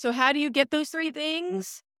 Right. So how do you get those three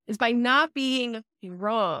things? Is by not being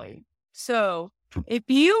wrong. So if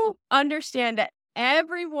you understand that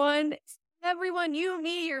everyone, you,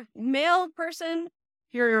 me, your mail person,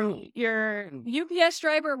 your UPS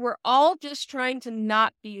driver, we're all just trying to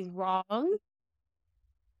not be wrong.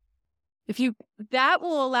 That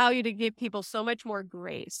will allow you to give people so much more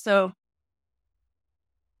grace. So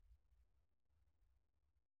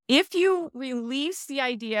if you release the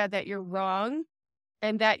idea that you're wrong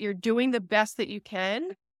and that you're doing the best that you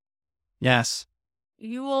can, Yes.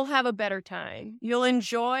 you will have a better time. You'll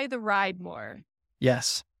enjoy the ride more.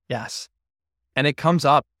 Yes. Yes. And it comes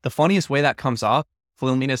up, the funniest way that comes up,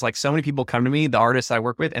 Filomena, is like so many people come to me, the artists I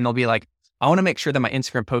work with, and they'll be like, I want to make sure that my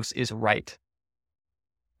Instagram post is right.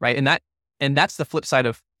 Right. And that's the flip side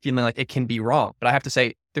of feeling like it can be wrong. But I have to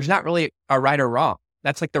say, there's not really a right or wrong.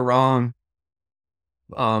 That's like the wrong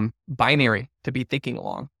binary to be thinking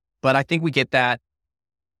along. But I think we get that.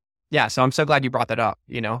 Yeah. So I'm so glad you brought that up,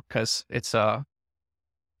 because it's not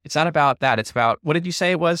about that. It's about, what did you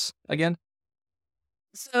say it was again?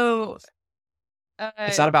 So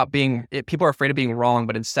it's not about people are afraid of being wrong,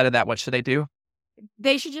 but instead of that, what should they do?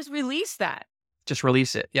 They should just release that. Just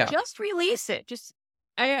release it. Yeah. Just release it.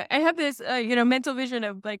 I have this, mental vision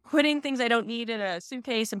of like putting things I don't need in a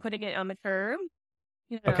suitcase and putting it on the curb.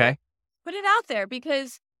 Okay. Put it out there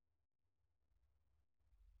because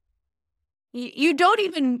we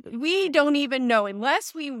don't even know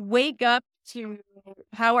unless we wake up to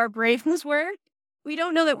how our brains work. We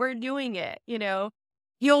don't know that we're doing it.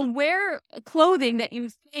 You'll wear clothing that you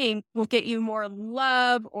think will get you more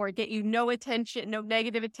love or get you no attention, no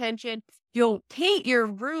negative attention. You'll paint your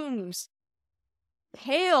rooms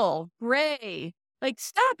pale gray. Like,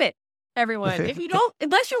 stop it, everyone. If you don't,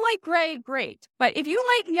 unless you like gray, great. But if you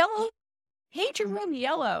like yellow, paint your room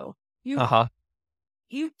yellow. You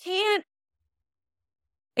can't.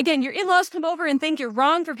 Again, your in-laws come over and think you're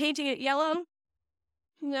wrong for painting it yellow.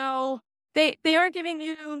 No, they aren't giving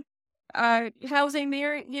you housing. They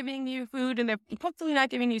aren't giving you food, and they're hopefully not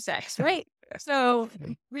giving you sex, right? So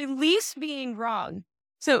release being wrong.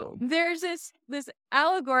 So there's this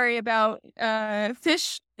allegory about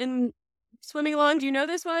fish and swimming along. Do you know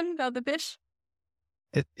this one about the fish?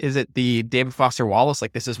 Is it the David Foster Wallace,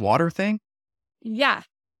 like, this is water thing? Yeah.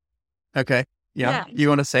 Okay. Yeah. You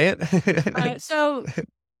want to say it? So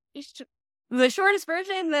the shortest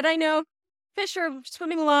version that I know, fish are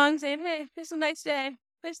swimming along saying, hey, this is a nice day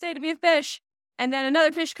to be a fish. And then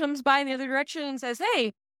another fish comes by in the other direction and says,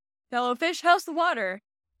 hey, fellow fish, how's the water?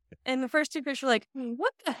 And the first two fish are like,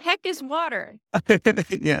 what the heck is water?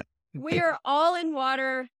 Yeah. we are all in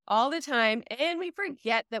water all the time, and we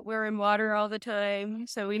forget that we're in water all the time.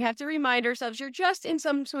 So we have to remind ourselves you're just in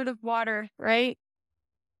some sort of water, right?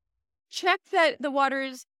 Check that the water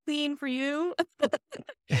is clean for you, or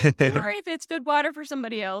if it's good water for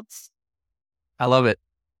somebody else. I love it.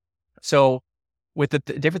 So with the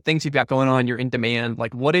different things you've got going on, you're in demand.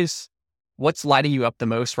 Like what's lighting you up the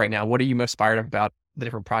most right now? What are you most fired up about the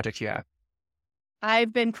different projects you have?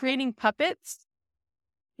 I've been creating puppets.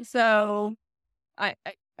 So I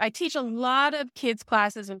teach a lot of kids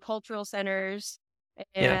classes in cultural centers,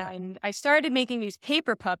 and I started making these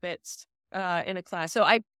paper puppets in a class.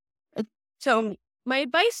 So my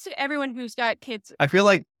advice to everyone who's got kids. I feel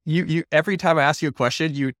like you every time I ask you a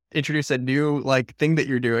question, you introduce a new like thing that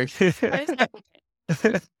you're doing.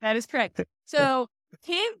 That is correct. So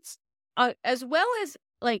kids, as well as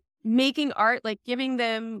like making art, like giving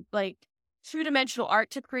them like 2-dimensional art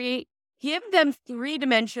to create, give them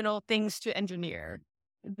 3-dimensional things to engineer.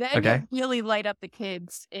 Then you really light up the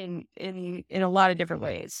kids in a lot of different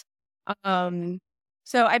ways.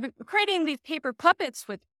 So I've been creating these paper puppets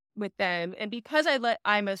with them, and because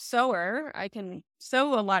I'm a sewer, I can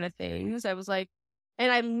sew a lot of things. I was like,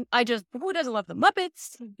 and I just, who doesn't love the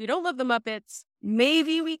Muppets? If you don't love the Muppets,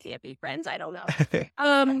 maybe we can't be friends. I don't know.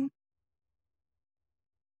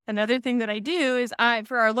 Another thing that I do is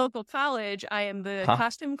for our local college, I am the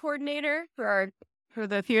costume coordinator for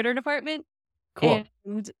the theater department. Cool.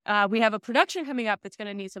 And we have a production coming up that's going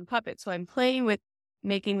to need some puppets. So I'm playing with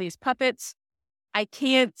making these puppets. I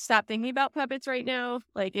can't stop thinking about puppets right now.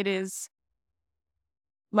 Like it is,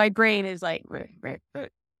 my brain is like,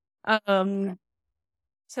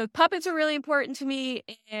 so puppets are really important to me.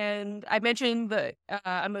 And I mentioned that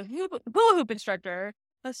I'm a hula hoop instructor,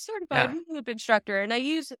 a certified hula hoop instructor, and I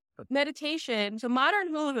use meditation. So modern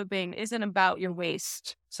hula hooping isn't about your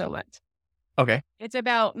waist so much. Okay. It's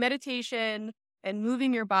about meditation and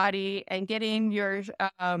moving your body and getting your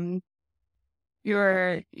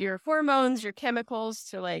hormones, your chemicals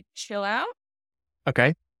to like chill out.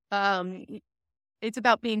 Okay. It's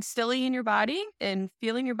about being stilly in your body and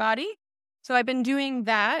feeling your body. So I've been doing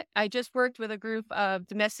that. I just worked with a group of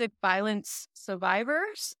domestic violence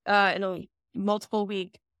survivors in a multiple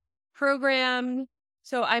week program.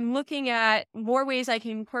 So I'm looking at more ways I can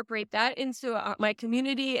incorporate that into my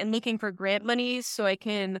community and looking for grant monies so I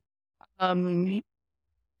can, in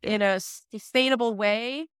a sustainable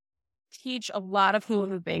way, teach a lot of hula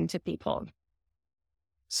hooping to people.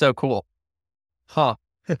 So cool. Huh.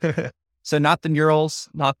 So not the murals,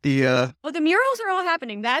 not the Well, the murals are all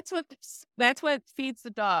happening. That's what feeds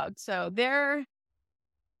the dog.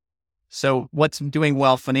 So what's doing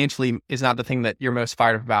well financially is not the thing that you're most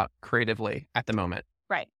fired up about creatively at the moment.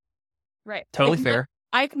 Right. Totally fair.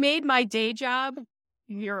 I've made my day job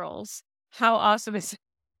murals. How awesome is it?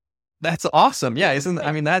 That's awesome. Yeah,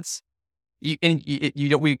 I mean, that's you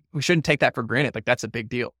don't, we shouldn't take that for granted. Like that's a big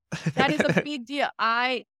deal. That is a big deal.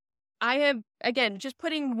 I have, again, just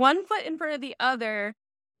putting one foot in front of the other,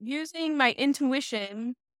 using my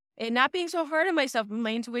intuition and not being so hard on myself when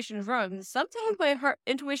my intuition is wrong. Sometimes my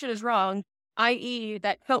intuition is wrong, i.e.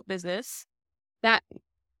 that felt business, that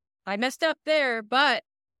I messed up there, but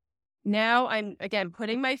now I'm, again,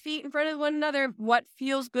 putting my feet in front of one another. What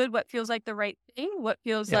feels good, what feels like the right thing, what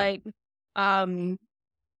feels like the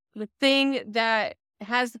thing that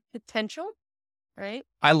has the potential. Right.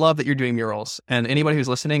 I love that you're doing murals, and anybody who's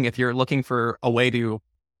listening, if you're looking for a way to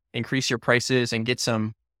increase your prices and get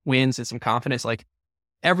some wins and some confidence, like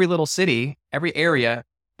every little city, every area,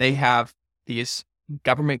 they have these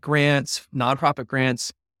government grants, nonprofit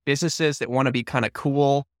grants, businesses that want to be kind of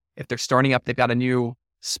cool. If they're starting up, they've got a new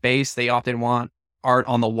space. They often want art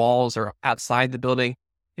on the walls or outside the building.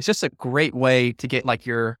 It's just a great way to get like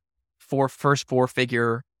your first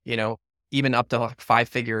 4-figure, even up to like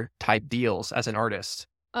 5-figure type deals as an artist.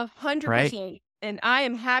 100%. Right? And I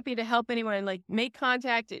am happy to help anyone like make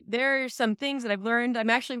contact. There are some things that I've learned. I'm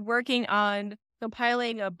actually working on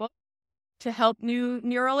compiling a book to help new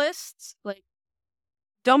muralists. Like,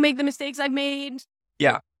 don't make the mistakes I've made.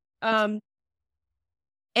 Yeah. And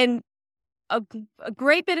a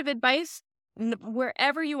great bit of advice,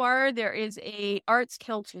 wherever you are, there is a arts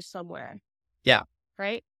council somewhere. Yeah.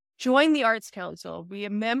 Right? Join the Arts Council. Be a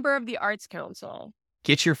member of the Arts Council.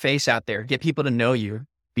 Get your face out there. Get people to know you.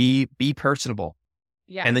 Be personable.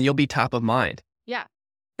 Yeah. And then you'll be top of mind. Yeah.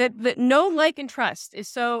 That know, like, and trust is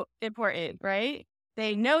so important, right?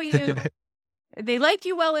 They know you. They like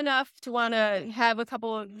you well enough to want to have a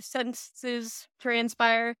couple of sentences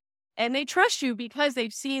transpire. And they trust you because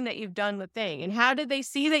they've seen that you've done the thing. And how did they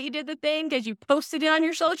see that you did the thing? Because you posted it on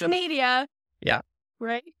your social media. Yeah.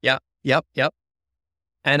 Right? Yeah. Yep.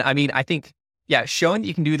 And I mean, I think, yeah, showing that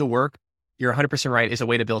you can do the work, you're 100% right, is a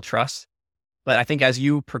way to build trust. But I think as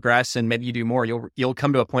you progress and maybe you do more, you'll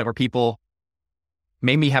come to a point where people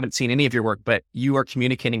maybe haven't seen any of your work, but you are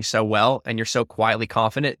communicating so well and you're so quietly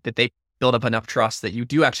confident that they build up enough trust that you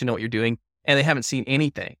do actually know what you're doing and they haven't seen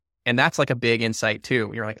anything. And that's like a big insight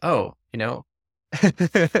too. You're like, oh, you know.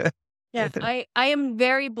 Yeah, I am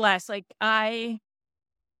very blessed. Like I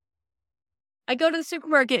go to the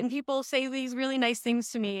supermarket and people say these really nice things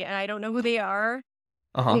to me and I don't know who they are,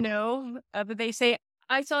 Uh-huh. but they say,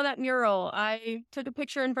 I saw that mural. I took a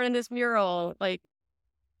picture in front of this mural. Like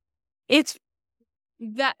it's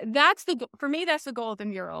for me, that's the goal of the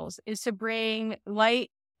murals, is to bring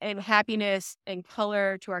light and happiness and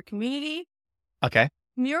color to our community. Okay.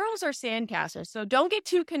 Murals are sandcastles, so don't get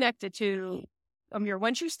too connected to a mural.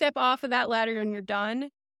 Once you step off of that ladder and you're done,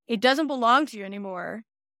 it doesn't belong to you anymore.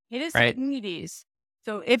 It is the Right. community's.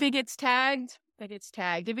 So if it gets tagged, it gets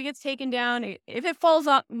tagged. If it gets taken down, if it falls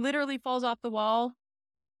off, literally falls off the wall,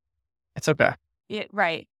 It's okay.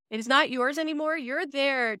 right. It is not yours anymore. You're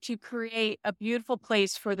there to create a beautiful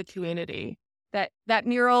place for the community. That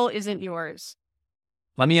mural isn't yours.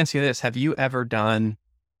 Let me ask you this. Have you ever done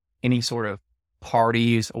any sort of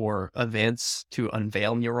parties or events to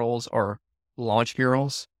unveil murals or launch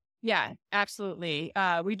murals? Yeah, absolutely.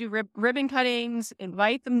 We do ribbon cuttings,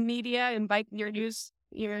 invite the media, invite your news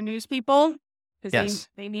people because Yes.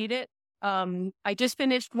 they need it. I just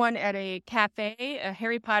finished one at a cafe, a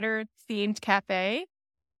Harry Potter themed cafe,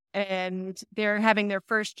 and they're having their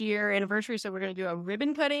first year anniversary. So we're going to do a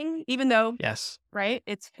ribbon cutting, even though, Yes. right,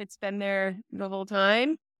 it's been there the whole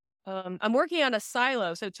time. I'm working on a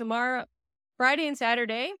silo. So tomorrow, Friday and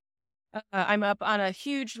Saturday, I'm up on a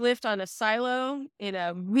huge lift on a silo in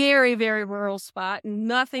a very, very rural spot.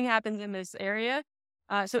 Nothing happens in this area.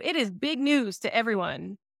 So it is big news to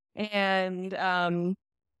everyone. And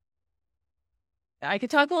I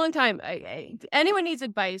could talk a long time. Anyone needs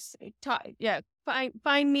advice,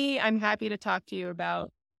 find me. I'm happy to talk to you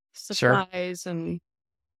about Sure. supplies and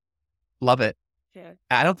Love it. yeah.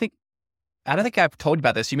 I don't think I've told you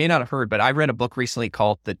about this. You may not have heard, but I read a book recently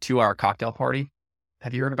called The 2-Hour Cocktail Party.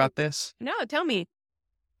 Have you heard about this? No, tell me.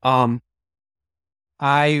 Um,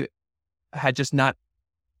 I had just not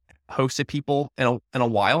hosted people in a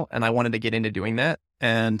while, and I wanted to get into doing that,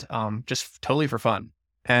 and just totally for fun.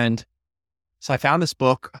 And so I found this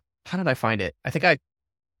book. How did I find it? I think I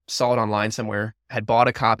saw it online somewhere. Had bought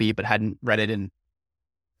a copy, but hadn't read it in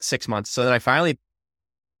 6 months. So then I finally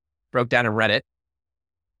broke down and read it.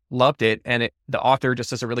 Loved it, and the author just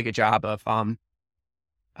does a really good job of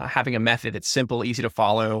having a method that's simple, easy to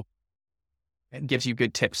follow, and gives you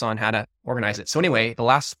good tips on how to organize it. So anyway, the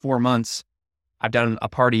last 4 months, I've done a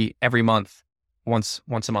party every month, once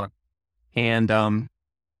a month, and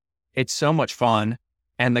it's so much fun.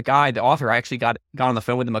 And the author, I actually got on the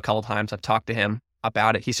phone with him a couple times. I've talked to him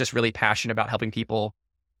about it. He's just really passionate about helping people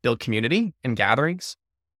build community and gatherings.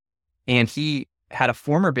 And he had a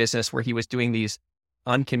former business where he was doing these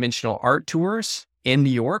unconventional art tours in New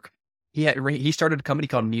York. He started a company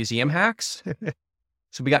called Museum Hacks.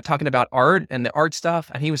 So we got talking about art and the art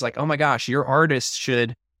stuff. And he was like, oh my gosh, your artists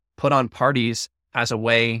should put on parties as a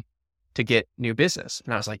way to get new business.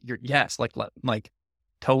 And I was like, yes, like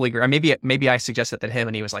totally agree. Maybe I suggested that to him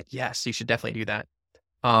and he was like, yes, you should definitely do that.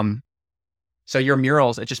 So your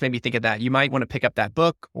murals, it just made me think of that. You might want to pick up that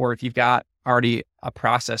book, or if you've got already a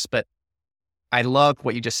process, but I love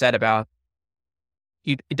what you just said about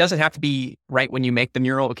it doesn't have to be right when you make the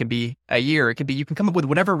mural. It can be a year. It could be, you can come up with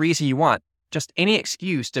whatever reason you want, just any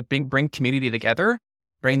excuse to bring community together,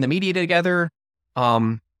 bring the media together,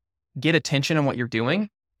 get attention on what you're doing,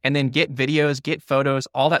 and then get videos, get photos,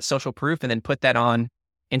 all that social proof, and then put that on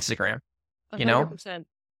Instagram, 100%.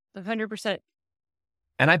 100%.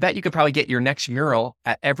 And I bet you could probably get your next mural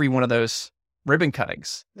at every one of those ribbon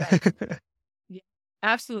cuttings. Yeah,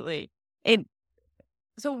 absolutely.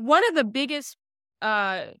 So one of the biggest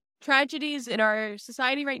tragedies in our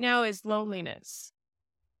society right now is loneliness,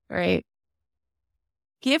 right?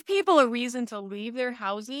 Give people a reason to leave their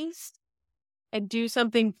houses and do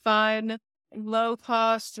something fun, low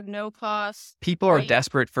cost, no cost. People are right?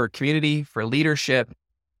 desperate for community, for leadership.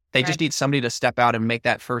 They just need somebody to step out and make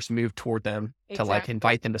that first move toward them to like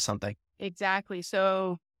invite them to something. Exactly.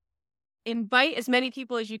 So invite as many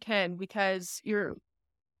people as you can, because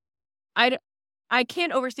I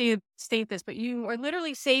can't overstate this, but you are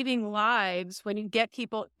literally saving lives when you get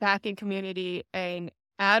people back in community and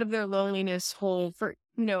out of their loneliness hole for,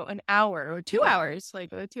 an hour or 2 hours,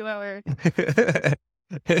 like a 2 hour.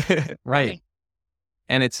 Right.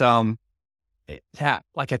 And it's, I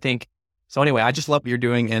think, so anyway, I just love what you're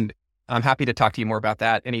doing. And I'm happy to talk to you more about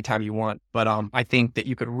that anytime you want. But I think that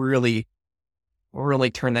you could really,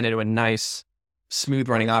 really turn that into a nice, smooth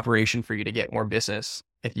running operation for you to get more business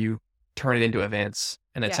if you turn it into events.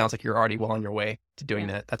 And it sounds like you're already well on your way to doing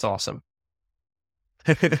that. That's awesome.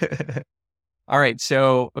 All right.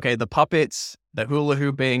 So, okay, the puppets, the hula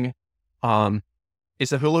hooping, is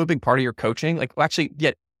the hula hooping part of your coaching? Like, well, actually,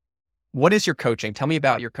 yeah. What is your coaching? Tell me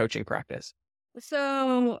about your coaching practice.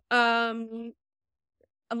 So,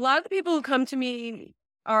 a lot of the people who come to me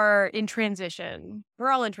are in transition.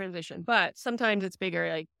 We're all in transition, but sometimes it's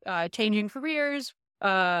bigger, like changing careers,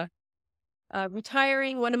 retiring.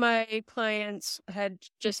 One of my clients had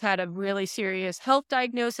just had a really serious health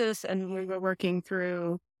diagnosis, and we were working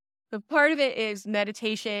through. The part of it is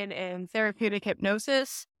meditation and therapeutic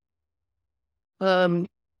hypnosis. It's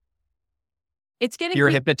getting. You're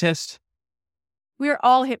a hypnotist? We're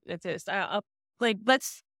all hypnotists.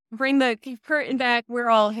 Let's bring the curtain back. We're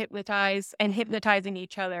all hypnotized and hypnotizing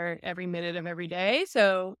each other every minute of every day.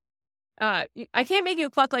 So, I can't make you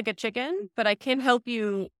cluck like a chicken, but I can help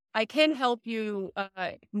you. I can help you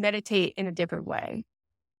meditate in a different way.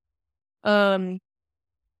 So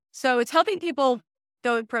it's helping people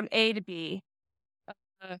go from A to B,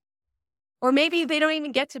 or maybe they don't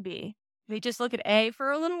even get to B. They just look at A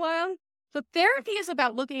for a little while. So therapy is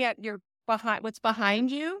about looking at what's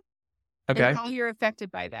behind you, and how you're affected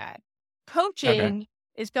by that. Coaching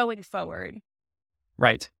is going forward.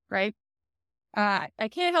 Right. I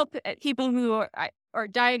can't help people who are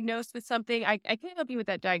diagnosed with something. I can't help you with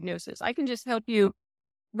that diagnosis. I can just help you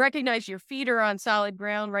recognize your feet are on solid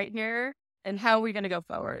ground right here, and how are we going to go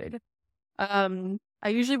forward. I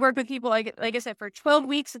usually work with people, like I said, for 12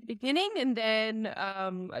 weeks at the beginning, and then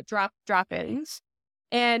drop-ins.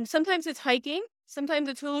 And sometimes it's hiking. Sometimes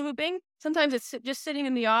it's hula hooping. Sometimes it's just sitting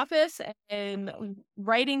in the office and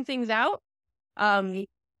writing things out.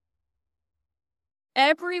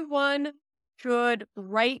 Everyone should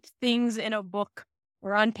write things in a book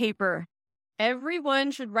or on paper.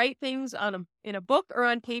 Everyone should write things in a book or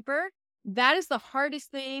on paper. That is the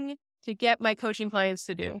hardest thing to get my coaching clients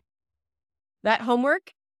to do. That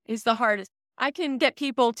homework is the hardest. I can get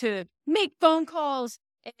people to make phone calls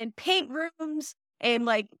and paint rooms and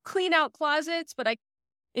like clean out closets, but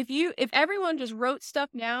if everyone just wrote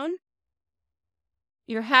stuff down,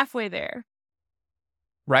 you're halfway there.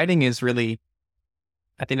 Writing is really,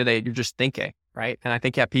 at the end of the day, you're just thinking, right? And I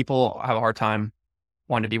think people have a hard time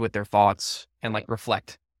wanting to be with their thoughts and like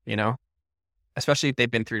reflect, especially if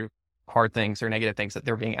they've been through hard things or negative things that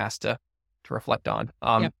they're being asked to reflect on.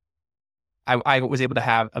 I was able to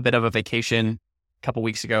have a bit of a vacation a couple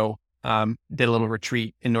weeks ago, did a little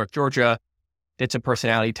retreat in North Georgia, did some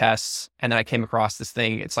personality tests, and then I came across this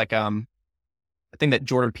thing. It's like a thing that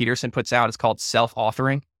Jordan Peterson puts out. It's called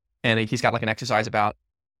self-authoring, and he's got like an exercise about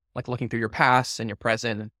like looking through your past and your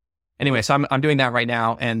present. Anyway, so I'm doing that right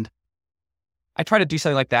now, and I try to do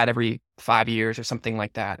something like that every 5 years or something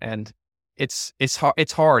like that. And it's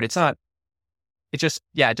hard. It's not. It just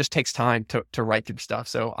takes time to write through stuff.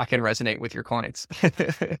 So I can resonate with your clients.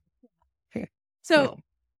 So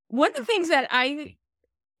one of the things that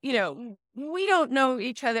we don't know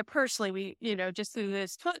each other personally, we, just through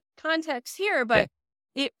this context here, but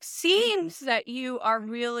it seems that you are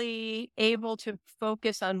really able to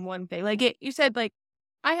focus on one thing. Like you said, like,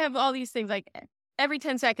 I have all these things, like every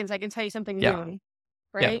 10 seconds, I can tell you something new.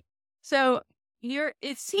 Right. Yeah. So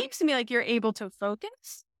it seems to me like you're able to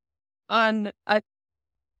focus on a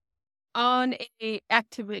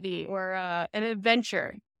activity or an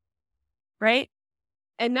adventure, right?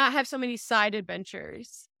 And not have so many side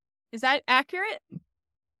adventures. Is that accurate?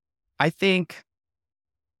 I think,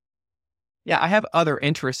 I have other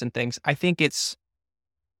interests and things. I think it's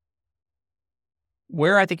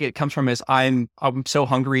where I think it comes from is I'm so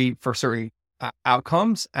hungry for certain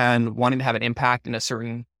outcomes and wanting to have an impact in a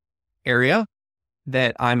certain area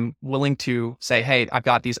that I'm willing to say, hey, I've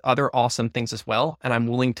got these other awesome things as well, and I'm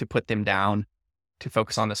willing to put them down to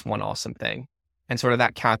focus on this one awesome thing. And sort of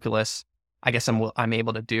that calculus, I guess I'm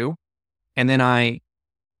able to do. And then I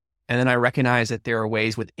recognize that there are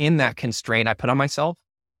ways within that constraint I put on myself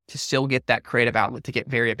to still get that creative outlet, to get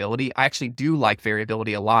variability. I actually do like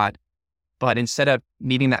variability a lot, but instead of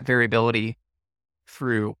needing that variability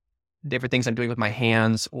through different things I'm doing with my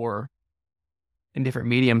hands or in different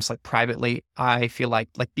mediums, like privately, I feel like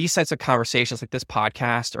these types of conversations, like this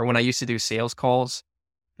podcast, or when I used to do sales calls,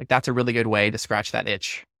 like that's a really good way to scratch that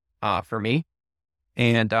itch for me.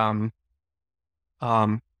 And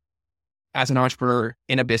as an entrepreneur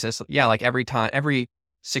in a business, like every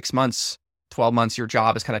 6 months, 12 months, your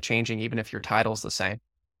job is kind of changing, even if your title's the same.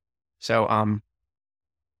 So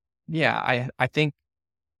I think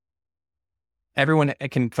everyone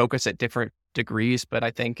can focus at different degrees, but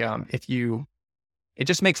I think it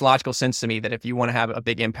just makes logical sense to me that if you want to have a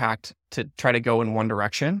big impact to try to go in one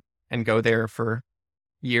direction and go there for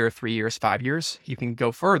year, 3 years, 5 years, you can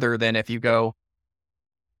go further than if you go,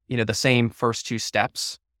 the same first 2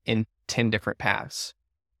 steps in 10 different paths,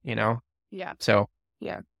 Yeah. So,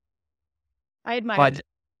 Yeah. I admire but, it.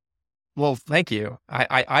 well, thank you.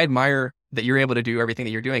 I admire that you're able to do everything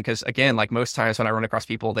that you're doing. Cause again, like most times when I run across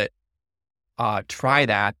people that, try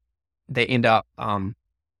that, they end up,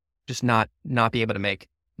 just not be able to make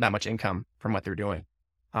that much income from what they're doing.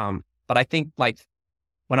 But I think like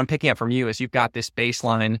what I'm picking up from you is you've got this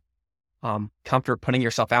baseline, comfort putting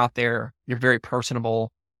yourself out there. You're very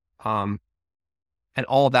personable. And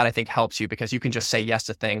all of that I think helps you because you can just say yes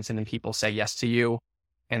to things and then people say yes to you.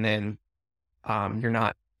 And then, you're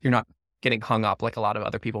not getting hung up like a lot of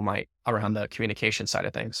other people might around the communication side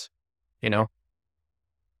of things, Yeah.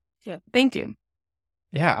 Thank you.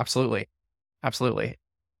 Yeah, absolutely. Absolutely.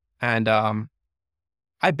 And,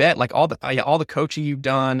 I bet like all the coaching you've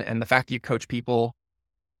done and the fact that you coach people,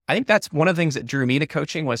 I think that's one of the things that drew me to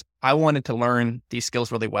coaching was I wanted to learn these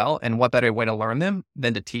skills really well. And what better way to learn them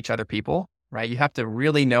than to teach other people, right? You have to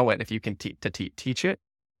really know it if you can teach it.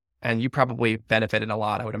 And you probably benefited a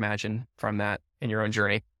lot, I would imagine, from that in your own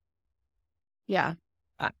journey. Yeah.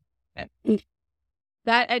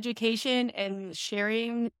 That education and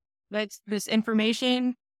sharing this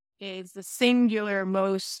information is the singular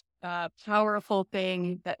most powerful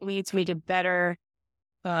thing that leads me to better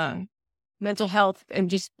mental health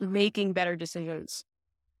and just making better decisions.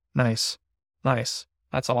 Nice. That's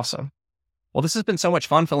awesome. Well, this has been so much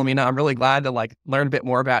fun, Filomena. I'm really glad to like learn a bit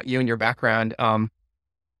more about you and your background.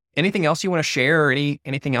 Anything else you want to share or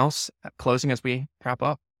anything else closing as we wrap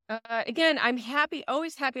up? Again, I'm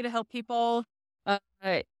always happy to help people. I'm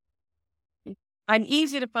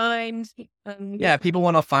easy to find. Yeah, if people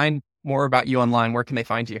want to find more about you online, where can they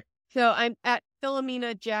find you? So I'm at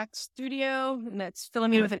Filomena Jack Studio, and that's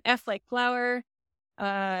Filomena with an F like flower.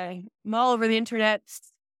 I'm all over the internet.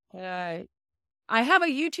 I have a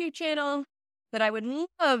YouTube channel that I would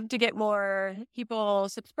love to get more people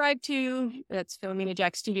subscribed to. That's Filomena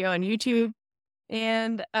Jack Studio on YouTube.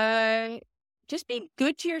 And just be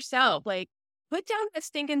good to yourself. Like, put down that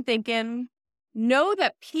stinking thinking. Know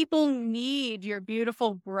that people need your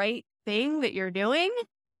beautiful, bright thing that you're doing.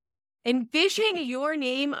 Envision your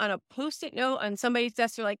name on a Post-it note on somebody's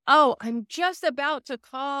desk. They're like, oh, I'm just about to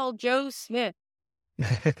call Joe Smith.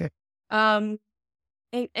 And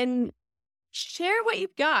share what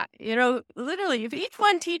you've got. Literally, if each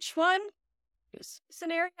one teach one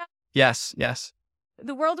scenario. Yes.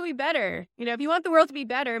 The world will be better. If you want the world to be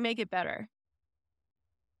better, make it better.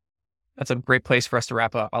 That's a great place for us to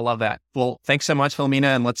wrap up. I love that. Well, thanks so much,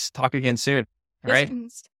 Filomena, and let's talk again soon. All right. All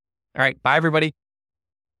right. Bye, everybody.